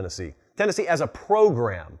eye on Tennessee. Tennessee as a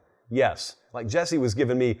program, yes. Like Jesse was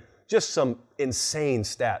giving me just some insane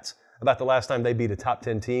stats about the last time they beat a top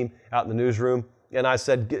 10 team out in the newsroom. And I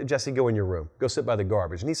said, Jesse, go in your room. Go sit by the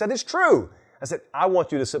garbage. And he said, it's true. I said, I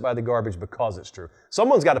want you to sit by the garbage because it's true.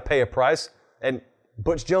 Someone's got to pay a price. And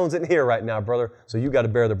Butch Jones isn't here right now, brother, so you got to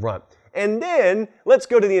bear the brunt. And then let's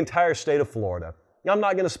go to the entire state of Florida. Now, I'm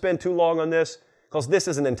not going to spend too long on this because this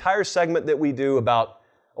is an entire segment that we do about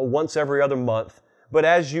once every other month. But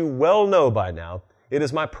as you well know by now, it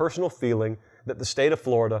is my personal feeling that the state of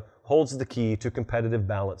Florida holds the key to competitive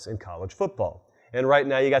balance in college football. And right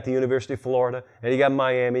now you got the University of Florida, and you got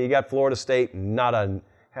Miami, you got Florida State, not a,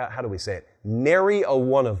 how do we say it? Nary a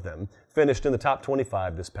one of them finished in the top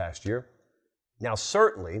 25 this past year. Now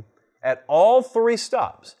certainly, at all three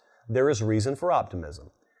stops, there is reason for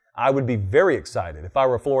optimism. I would be very excited if I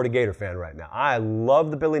were a Florida Gator fan right now. I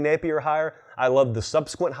love the Billy Napier hire. I love the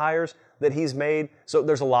subsequent hires that he's made. So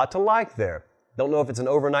there's a lot to like there. Don't know if it's an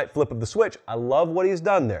overnight flip of the switch. I love what he's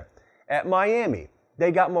done there. At Miami,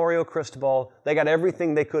 they got Mario Cristobal. They got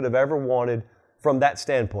everything they could have ever wanted from that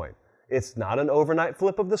standpoint. It's not an overnight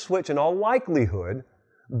flip of the switch in all likelihood,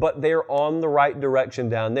 but they're on the right direction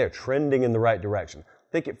down there, trending in the right direction.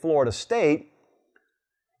 I think at Florida State,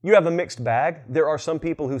 you have a mixed bag. There are some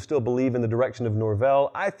people who still believe in the direction of Norvell.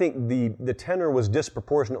 I think the tenor was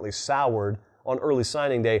disproportionately soured on early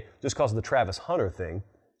signing day just because of the Travis Hunter thing.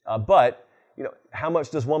 But you know, how much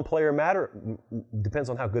does one player matter? Depends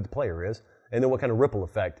on how good the player is, and then what kind of ripple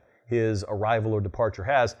effect his arrival or departure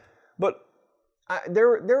has. But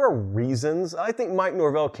there are reasons. I think Mike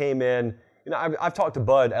Norvell came in. You know, I've talked to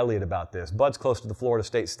Bud Elliott about this. Bud's close to the Florida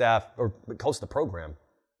State staff, or close to the program,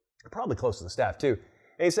 probably close to the staff too.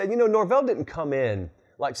 And he said, you know, Norvell didn't come in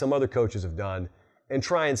like some other coaches have done and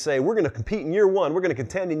try and say, we're going to compete in year one, we're going to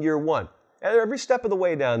contend in year one. And every step of the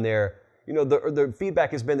way down there, you know, the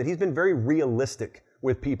feedback has been that he's been very realistic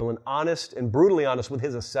with people and honest and brutally honest with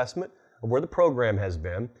his assessment of where the program has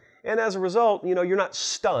been. And as a result, you know, you're not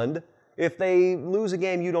stunned if they lose a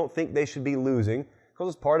game you don't think they should be losing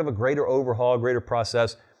because it's part of a greater overhaul, greater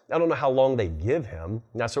process. I don't know how long they give him.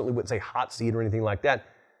 And I certainly wouldn't say hot seat or anything like that.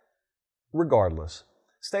 Regardless,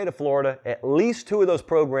 state of Florida, at least two of those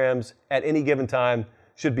programs at any given time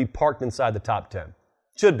should be parked inside the top 10.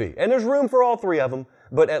 Should be. And there's room for all three of them,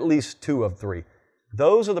 but at least two of three.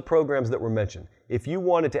 Those are the programs that were mentioned. If you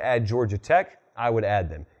wanted to add Georgia Tech, I would add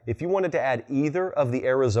them. If you wanted to add either of the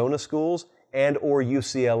Arizona schools and or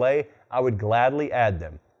UCLA, I would gladly add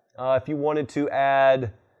them. If you wanted to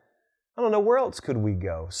add, I don't know, where else could we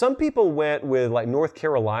go? Some people went with like North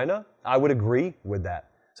Carolina. I would agree with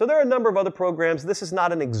that. So there are a number of other programs. This is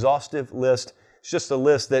not an exhaustive list. It's just a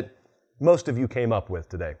list that most of you came up with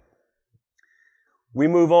today. We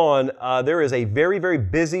move on. There is a very, very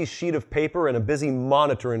busy sheet of paper and a busy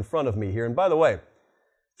monitor in front of me here. And by the way,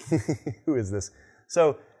 who is this?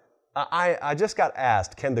 So I just got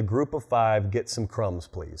asked, can the group of five get some crumbs,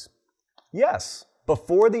 please? Yes.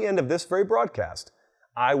 Before the end of this very broadcast,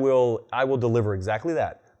 I will deliver exactly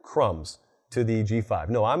that, crumbs to the G5.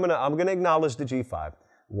 No, I'm gonna acknowledge the G5.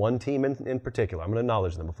 One team in particular. I'm going to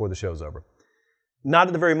acknowledge them before the show's over. Not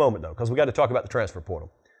at the very moment, though, because we got to talk about the transfer portal.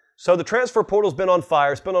 So the transfer portal's been on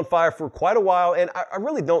fire. It's been on fire for quite a while, and I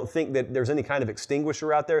really don't think that there's any kind of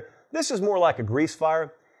extinguisher out there. This is more like a grease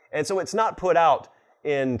fire, and so it's not put out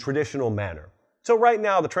in traditional manner. So right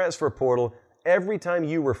now, the transfer portal, every time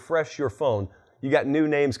you refresh your phone, you got new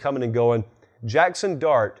names coming and going. Jackson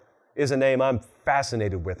Dart is a name I'm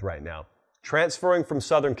fascinated with right now. Transferring from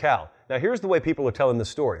Southern Cal. Now, here's the way people are telling this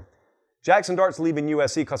story. Jackson Dart's leaving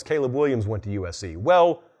USC because Caleb Williams went to USC.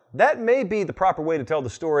 Well, that may be the proper way to tell the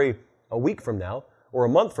story a week from now or a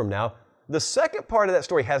month from now. The second part of that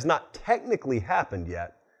story has not technically happened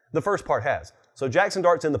yet. The first part has. So Jackson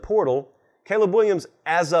Dart's in the portal. Caleb Williams,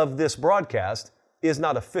 as of this broadcast, is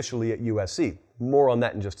not officially at USC. More on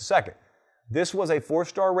that in just a second. This was a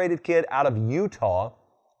 4-star rated kid out of Utah,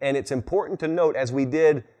 and it's important to note, as we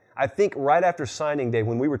did, I think right after signing day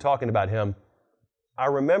when we were talking about him, I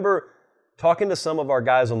remember talking to some of our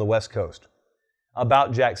guys on the West Coast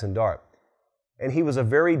about Jackson Dart. And he was a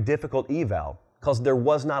very difficult eval because there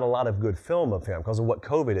was not a lot of good film of him because of what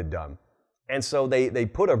COVID had done. And so they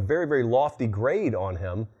put a very, very lofty grade on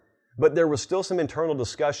him, but there was still some internal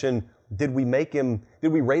discussion, did we rate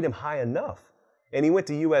him high enough? And he went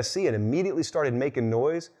to USC and immediately started making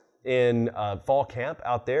noise in fall camp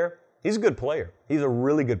out there. He's a good player. He's a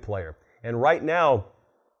really good player. And right now,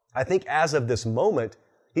 I think as of this moment,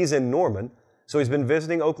 he's in Norman. So he's been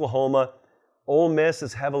visiting Oklahoma. Ole Miss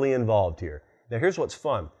is heavily involved here. Now here's what's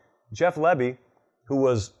fun. Jeff Lebby, who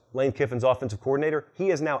was Lane Kiffin's offensive coordinator, he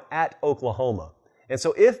is now at Oklahoma. And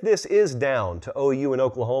so if this is down to OU and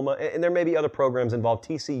Oklahoma, and there may be other programs involved,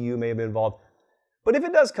 TCU may have been involved, but if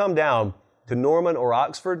it does come down to Norman or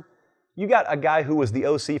Oxford, you got a guy who was the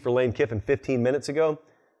OC for Lane Kiffin 15 minutes ago,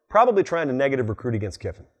 probably trying to negative recruit against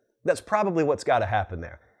Kiffin. That's probably what's got to happen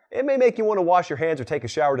there. It may make you want to wash your hands or take a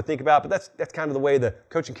shower to think about, but that's kind of the way the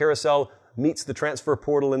coaching carousel meets the transfer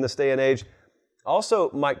portal in this day and age. Also,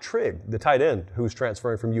 Mike Trigg, the tight end who's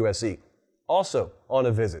transferring from USC, also on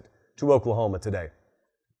a visit to Oklahoma today.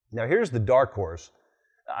 Now here's the dark horse.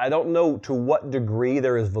 I don't know to what degree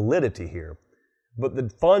there is validity here, but the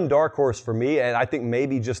fun dark horse for me, and I think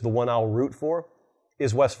maybe just the one I'll root for,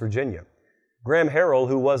 is West Virginia. Graham Harrell,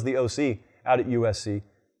 who was the OC out at USC,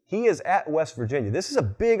 he is at West Virginia. This is a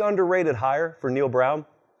big underrated hire for Neil Brown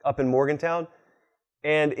up in Morgantown.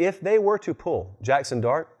 And if they were to pull Jackson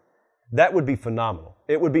Dart, that would be phenomenal.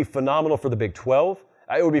 It would be phenomenal for the Big 12.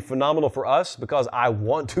 It would be phenomenal for us because I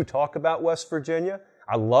want to talk about West Virginia.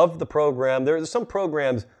 I love the program. There's some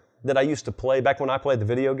programs that I used to play back when I played the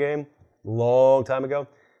video game a long time ago.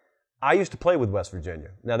 I used to play with West Virginia.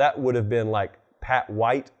 Now that would have been like Pat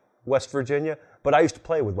White, West Virginia, but I used to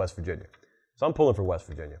play with West Virginia. So I'm pulling for West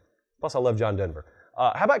Virginia. Plus I love John Denver.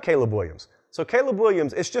 How about Caleb Williams? So Caleb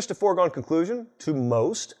Williams, it's just a foregone conclusion to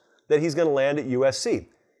most that he's going to land at USC.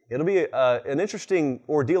 It'll be an interesting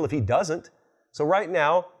ordeal if he doesn't. So right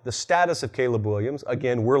now, the status of Caleb Williams,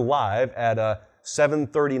 again, we're live at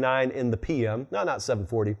 7:39 in the p.m. No, not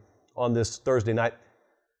 7:40 on this Thursday night.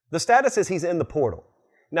 The status is he's in the portal.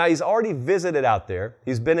 Now, he's already visited out there.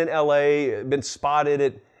 He's been in L.A., been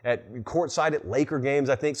spotted at courtside at Laker games,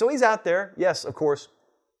 I think. So he's out there, yes, of course.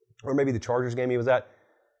 Or maybe the Chargers game he was at.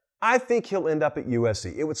 I think he'll end up at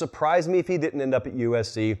USC. It would surprise me if he didn't end up at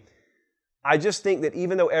USC. I just think that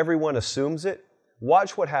even though everyone assumes it,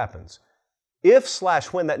 watch what happens.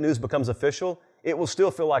 If/when that news becomes official, it will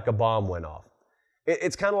still feel like a bomb went off.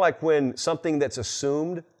 It's kind of like when something that's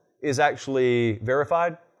assumed is actually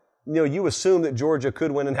verified. You know, you assume that Georgia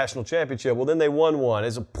could win a national championship. Well, then they won one.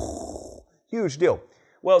 It's a huge deal.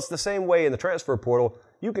 Well, it's the same way in the transfer portal.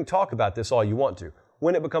 You can talk about this all you want to.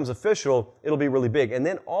 When it becomes official, it'll be really big. And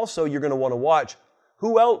then also you're going to want to watch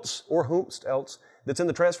who else or whomst else that's in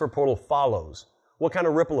the transfer portal follows. What kind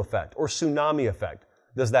of ripple effect or tsunami effect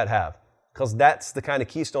does that have? Because that's the kind of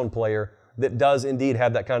keystone player that does indeed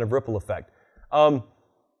have that kind of ripple effect.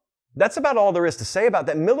 That's about all there is to say about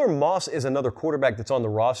that. Miller Moss is another quarterback that's on the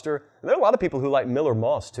roster. And there are a lot of people who like Miller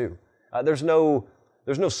Moss too. There's no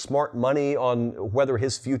smart money on whether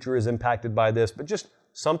his future is impacted by this, but just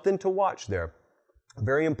something to watch there.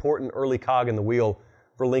 Very important early cog in the wheel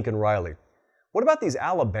for Lincoln Riley. What about these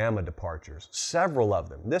Alabama departures? Several of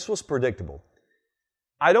them. This was predictable.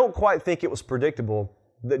 I don't quite think it was predictable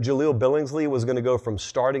that Jaleel Billingsley was going to go from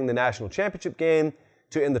starting the national championship game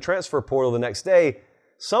to in the transfer portal the next day.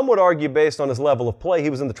 Some would argue based on his level of play,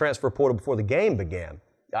 he was in the transfer portal before the game began.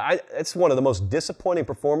 It's one of the most disappointing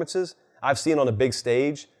performances I've seen on a big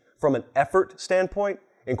stage from an effort standpoint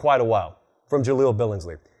in quite a while from Jaleel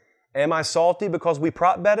Billingsley. Am I salty because we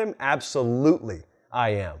prop bet him? Absolutely, I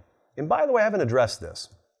am. And by the way, I haven't addressed this.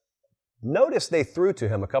 Notice they threw to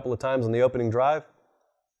him a couple of times on the opening drive.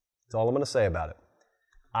 That's all I'm going to say about it.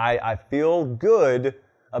 I feel good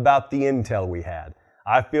about the intel we had.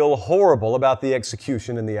 I feel horrible about the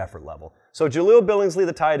execution and the effort level. So Jaleel Billingsley,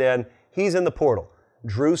 the tight end, he's in the portal.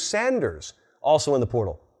 Drew Sanders, also in the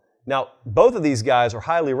portal. Now, both of these guys are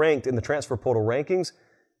highly ranked in the transfer portal rankings.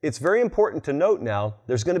 It's very important to note now,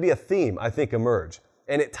 there's going to be a theme, I think, emerge.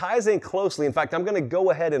 And it ties in closely. In fact, I'm going to go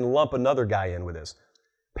ahead and lump another guy in with this.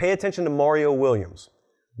 Pay attention to Mario Williams,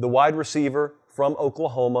 the wide receiver from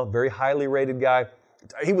Oklahoma, very highly rated guy.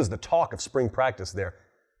 He was the talk of spring practice there.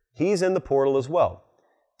 He's in the portal as well.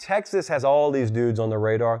 Texas has all these dudes on their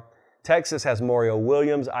radar. Texas has Mario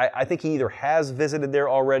Williams. I think he either has visited there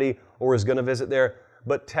already or is going to visit there.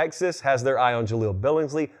 But Texas has their eye on Jaleel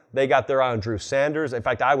Billingsley. They got their eye on Drew Sanders. In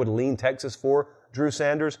fact, I would lean Texas for Drew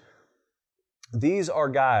Sanders. These are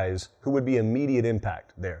guys who would be immediate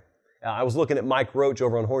impact there. I was looking at Mike Roach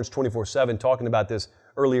over on Horns 24/7 talking about this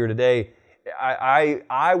earlier today.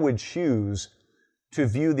 I would choose to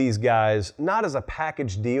view these guys not as a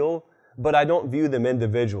package deal, but I don't view them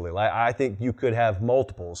individually. I think you could have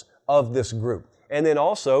multiples of this group. And then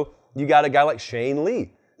also, you got a guy like Shane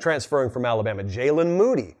Lee transferring from Alabama. Jalen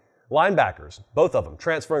Moody, linebackers, both of them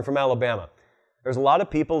transferring from Alabama. There's a lot of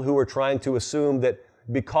people who are trying to assume that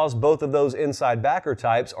because both of those inside backer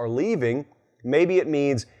types are leaving, maybe it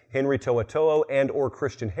means Henry To'oTo'o and or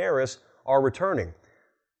Christian Harris are returning.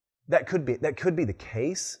 That could be the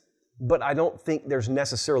case, but I don't think there's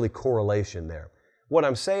necessarily correlation there. What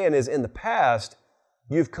I'm saying is, in the past,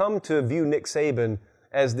 you've come to view Nick Saban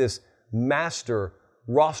as this master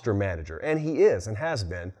roster manager, and he is and has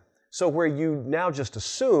been. So where you now just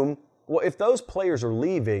assume, well, if those players are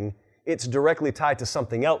leaving, it's directly tied to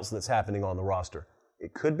something else that's happening on the roster.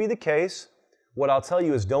 It could be the case. What I'll tell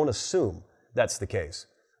you is don't assume that's the case.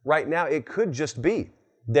 Right now, it could just be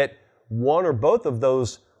that one or both of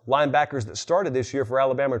those linebackers that started this year for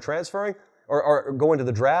Alabama are transferring or going to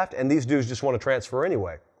the draft, and these dudes just want to transfer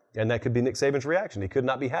anyway. And that could be Nick Saban's reaction. He could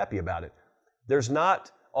not be happy about it. There's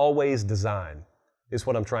not always design, is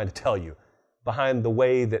what I'm trying to tell you, behind the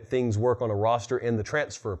way that things work on a roster in the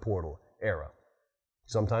transfer portal era.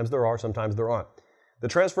 Sometimes there are, sometimes there aren't. The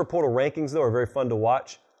transfer portal rankings, though, are very fun to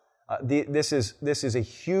watch. This is a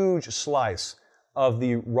huge slice of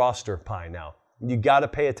the roster pie now. You got to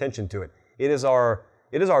pay attention to it. It is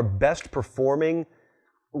our best performing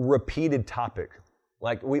repeated topic.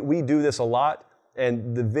 Like we do this a lot,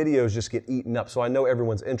 and the videos just get eaten up. So I know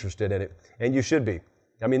everyone's interested in it, and you should be.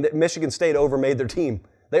 I mean, Michigan State overmade their team.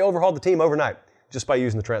 They overhauled the team overnight just by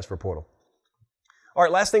using the transfer portal. All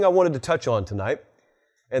right, last thing I wanted to touch on tonight,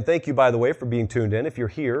 and thank you, by the way, for being tuned in. If you're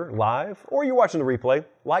here live or you're watching the replay,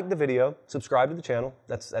 like the video, subscribe to the channel.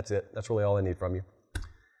 That's it. That's really all I need from you.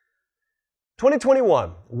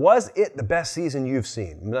 2021, was it the best season you've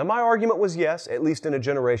seen? Now, my argument was yes, at least in a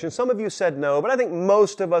generation. Some of you said no, but I think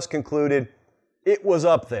most of us concluded it was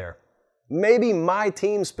up there. Maybe my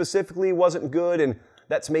team specifically wasn't good, and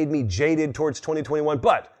that's made me jaded towards 2021,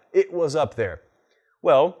 but it was up there.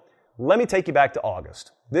 Well, let me take you back to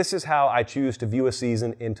August. This is how I choose to view a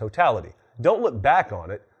season in totality. Don't look back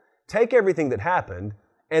on it. Take everything that happened,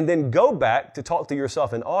 and then go back to talk to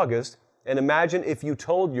yourself in August, and imagine if you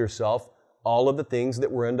told yourself all of the things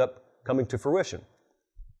that will end up coming to fruition.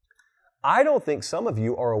 I don't think some of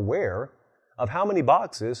you are aware of how many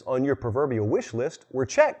boxes on your proverbial wish list were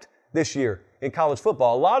checked this year in college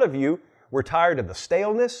football. A lot of you were tired of the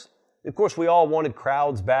staleness. Of course, we all wanted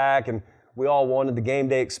crowds back, and we all wanted the game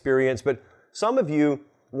day experience, but some of you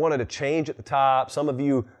wanted a change at the top. Some of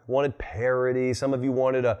you wanted parity. Some of you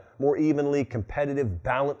wanted a more evenly competitive,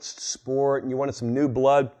 balanced sport, and you wanted some new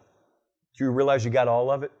blood. Do you realize you got all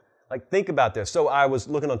of it? Like, think about this. So I was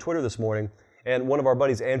looking on Twitter this morning, and one of our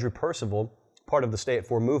buddies, Andrew Percival, part of the Stay at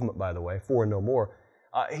 4 movement, by the way, 4 and no more,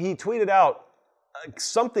 he tweeted out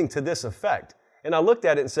something to this effect. And I looked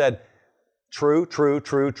at it and said, true, true,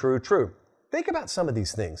 true, true, true. Think about some of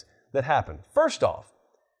these things that happened. First off,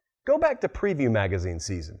 go back to Preview Magazine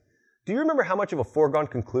season. Do you remember how much of a foregone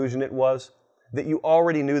conclusion it was that you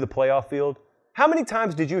already knew the playoff field? How many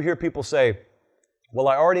times did you hear people say, well,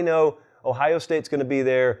 I already know Ohio State's going to be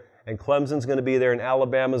there, and Clemson's going to be there, and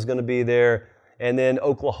Alabama's going to be there, and then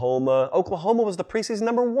Oklahoma. Oklahoma was the preseason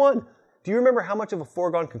number 1. Do you remember how much of a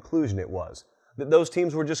foregone conclusion it was? That those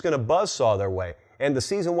teams were just going to buzzsaw their way, and the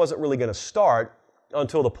season wasn't really going to start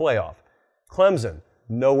until the playoff. Clemson,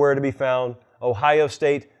 nowhere to be found. Ohio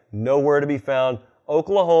State, nowhere to be found.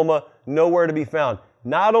 Oklahoma, nowhere to be found.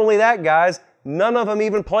 Not only that, guys, none of them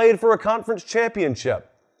even played for a conference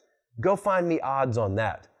championship. Go find me odds on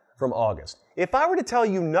that from August. If I were to tell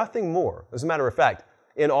you nothing more, as a matter of fact,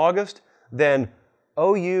 in August, then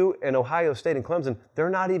OU and Ohio State and Clemson, they're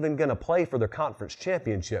not even going to play for their conference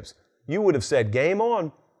championships. You would have said, game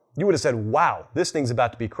on. You would have said, wow, this thing's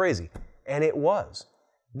about to be crazy. And it was.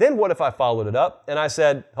 Then what if I followed it up and I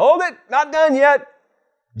said, hold it, not done yet.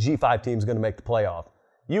 G5 team's going to make the playoff.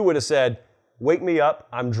 You would have said, wake me up,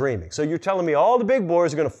 I'm dreaming. So you're telling me all the big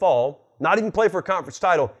boys are going to fall, not even play for a conference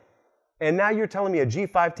title, and now you're telling me a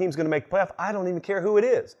G5 team's going to make the playoff? I don't even care who it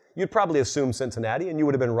is. You'd probably assume Cincinnati, and you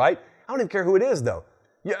would have been right. I don't even care who it is, though.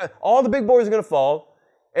 Yeah, all the big boys are going to fall,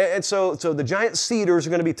 and so the giant cedars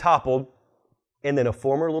are going to be toppled, and then a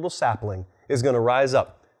former little sapling is going to rise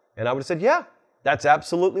up. And I would have said, yeah, that's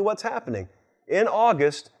absolutely what's happening. In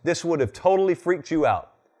August, this would have totally freaked you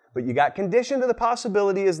out. But you got conditioned to the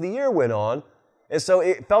possibility as the year went on, and so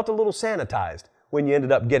it felt a little sanitized when you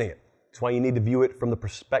ended up getting it. That's why you need to view it from the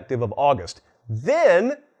perspective of August.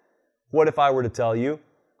 Then, what if I were to tell you,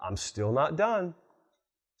 I'm still not done?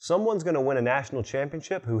 Someone's going to win a national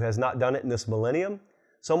championship who has not done it in this millennium.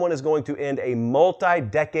 Someone is going to end a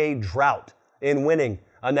multi-decade drought in winning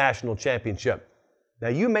a national championship. Now,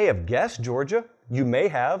 you may have guessed Georgia. You may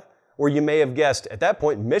have. Or you may have guessed, at that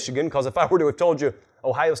point, Michigan, because if I were to have told you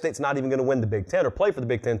Ohio State's not even going to win the Big Ten or play for the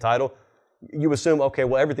Big Ten title, you assume, okay,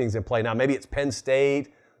 well, everything's in play now. Maybe it's Penn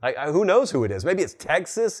State, Who knows who it is? Maybe it's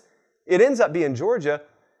Texas. It ends up being Georgia.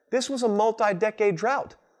 This was a multi-decade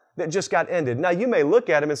drought that just got ended. Now, you may look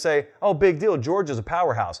at him and say, oh, big deal, Georgia's a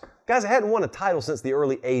powerhouse. Guys, they hadn't won a title since the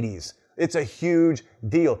early 80s. It's a huge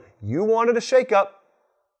deal. You wanted a shakeup.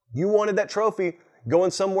 You wanted that trophy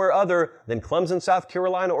going somewhere other than Clemson, South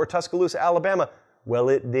Carolina, or Tuscaloosa, Alabama. Well,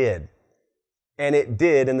 it did. And it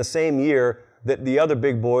did in the same year that the other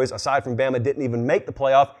big boys, aside from Bama, didn't even make the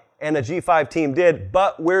playoff, and a G5 team did,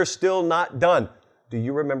 but we're still not done. Do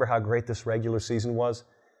you remember how great this regular season was?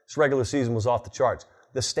 This regular season was off the charts.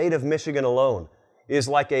 The state of Michigan alone is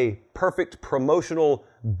like a perfect promotional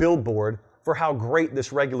billboard for how great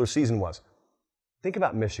this regular season was. Think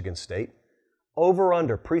about Michigan State.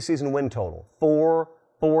 Over/under preseason win total,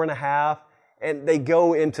 4.5, and they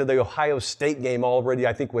go into the Ohio State game already,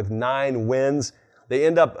 I think, with 9 wins. They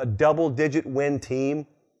end up a double-digit win team.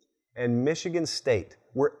 And Michigan State,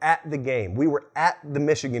 we're at the game. We were at the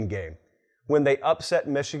Michigan game when they upset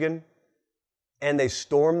Michigan and they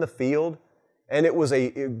stormed the field. And it was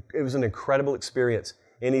an incredible experience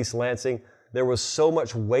in East Lansing. There was so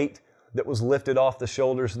much weight that was lifted off the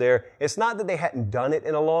shoulders there. It's not that they hadn't done it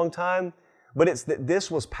in a long time, but it's that this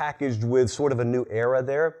was packaged with sort of a new era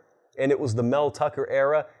there, and it was the Mel Tucker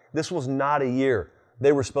era. This was not a year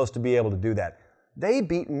they were supposed to be able to do that. They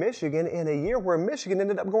beat Michigan in a year where Michigan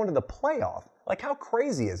ended up going to the playoff. Like, how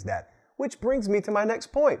crazy is that? Which brings me to my next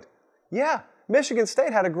point. Yeah, Michigan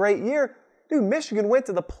State had a great year. Dude, Michigan went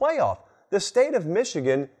to the playoff. The state of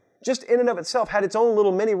Michigan, just in and of itself, had its own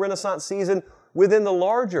little mini Renaissance season within the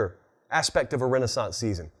larger aspect of a Renaissance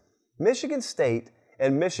season. Michigan State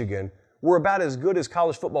and Michigan were about as good as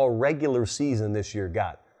college football regular season this year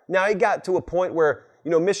got. Now, it got to a point where,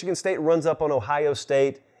 Michigan State runs up on Ohio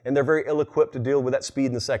State, and they're very ill-equipped to deal with that speed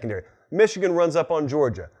in the secondary. Michigan runs up on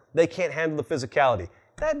Georgia. They can't handle the physicality.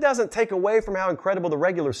 That doesn't take away from how incredible the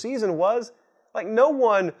regular season was. Like, no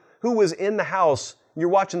one who was in the house, you're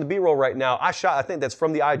watching the B-roll right now, I think that's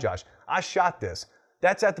from the iJosh. I shot this.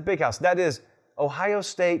 That's at the big house. That is Ohio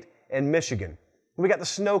State and Michigan. We got the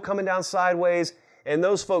snow coming down sideways, and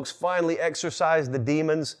those folks finally exorcised the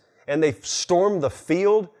demons, and they stormed the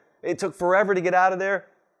field. It took forever to get out of there.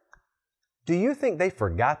 Do you think they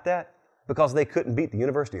forgot that because they couldn't beat the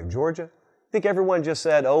University of Georgia? I think everyone just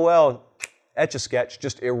said, oh, well, Etch-a-Sketch,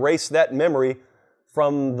 just erase that memory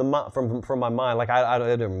from my mind. Like,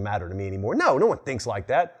 it doesn't matter to me anymore. No one thinks like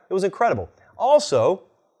that. It was incredible. Also,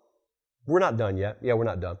 we're not done yet. Yeah, we're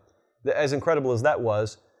not done. As incredible as that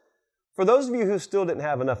was, for those of you who still didn't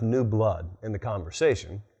have enough new blood in the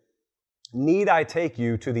conversation, need I take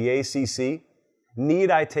you to the ACC?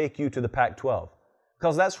 Need I take you to the Pac-12?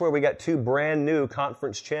 Because that's where we got 2 brand new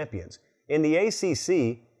conference champions. In the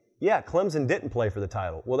ACC, yeah, Clemson didn't play for the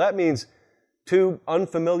title. Well, that means 2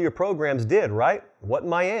 unfamiliar programs did, right? Wasn't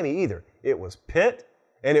Miami either. It was Pitt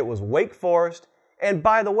and it was Wake Forest. And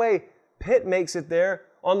by the way, Pitt makes it there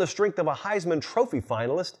on the strength of a Heisman Trophy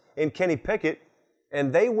finalist in Kenny Pickett,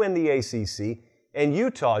 and they win the ACC. And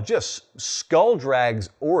Utah just skull drags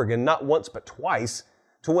Oregon not once but twice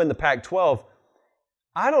to win the Pac-12.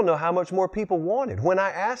 I don't know how much more people wanted. When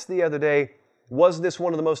I asked the other day, was this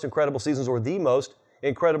one of the most incredible seasons or the most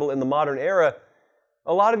incredible in the modern era,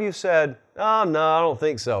 a lot of you said, oh, no, I don't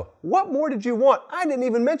think so. What more did you want? I didn't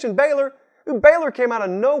even mention Baylor. Baylor came out of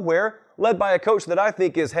nowhere, led by a coach that I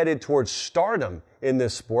think is headed towards stardom in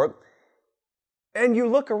this sport. And you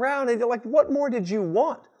look around and you're like, what more did you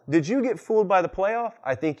want? Did you get fooled by the playoff?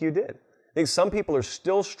 I think you did. I think some people are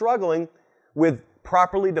still struggling with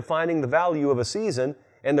properly defining the value of a season,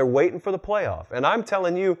 and they're waiting for the playoff. And I'm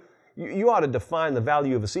telling you, you ought to define the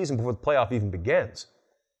value of a season before the playoff even begins.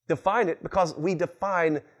 Define it, because we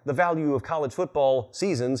define the value of college football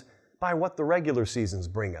seasons by what the regular seasons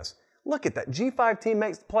bring us. Look at that. G5 team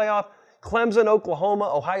makes the playoff. Clemson,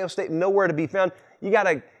 Oklahoma, Ohio State, nowhere to be found. You got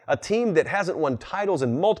a team that hasn't won titles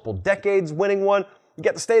in multiple decades winning one. You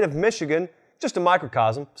got the state of Michigan, just a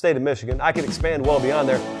microcosm, state of Michigan. I can expand well beyond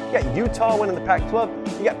there. You got Utah winning the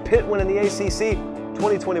Pac-12. You got Pitt winning the ACC.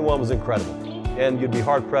 2021 was incredible, and you'd be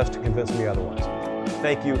hard-pressed to convince me otherwise.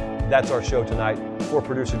 Thank you. That's our show tonight. For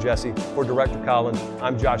producer Jesse, for director Colin,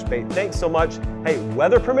 I'm Josh Pate. Thanks so much. Hey,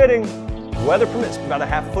 weather permitting, about a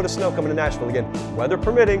half foot of snow coming to Nashville again. Weather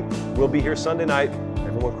permitting, we'll be here Sunday night.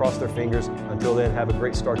 Everyone cross their fingers. Until then, have a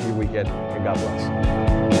great start to your weekend, and God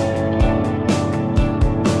bless.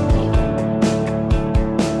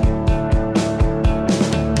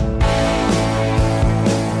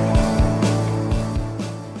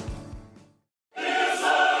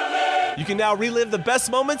 You can now relive the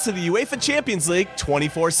best moments of the UEFA Champions League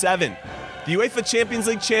 24/7. The UEFA Champions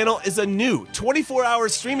League channel is a new 24-hour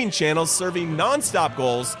streaming channel serving non-stop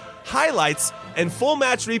goals, highlights, and full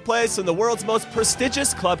match replays from the world's most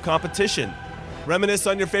prestigious club competition. Reminisce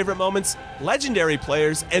on your favorite moments, legendary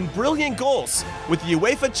players, and brilliant goals with the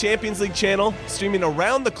UEFA Champions League channel streaming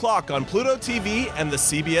around the clock on Pluto TV and the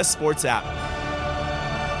CBS Sports app.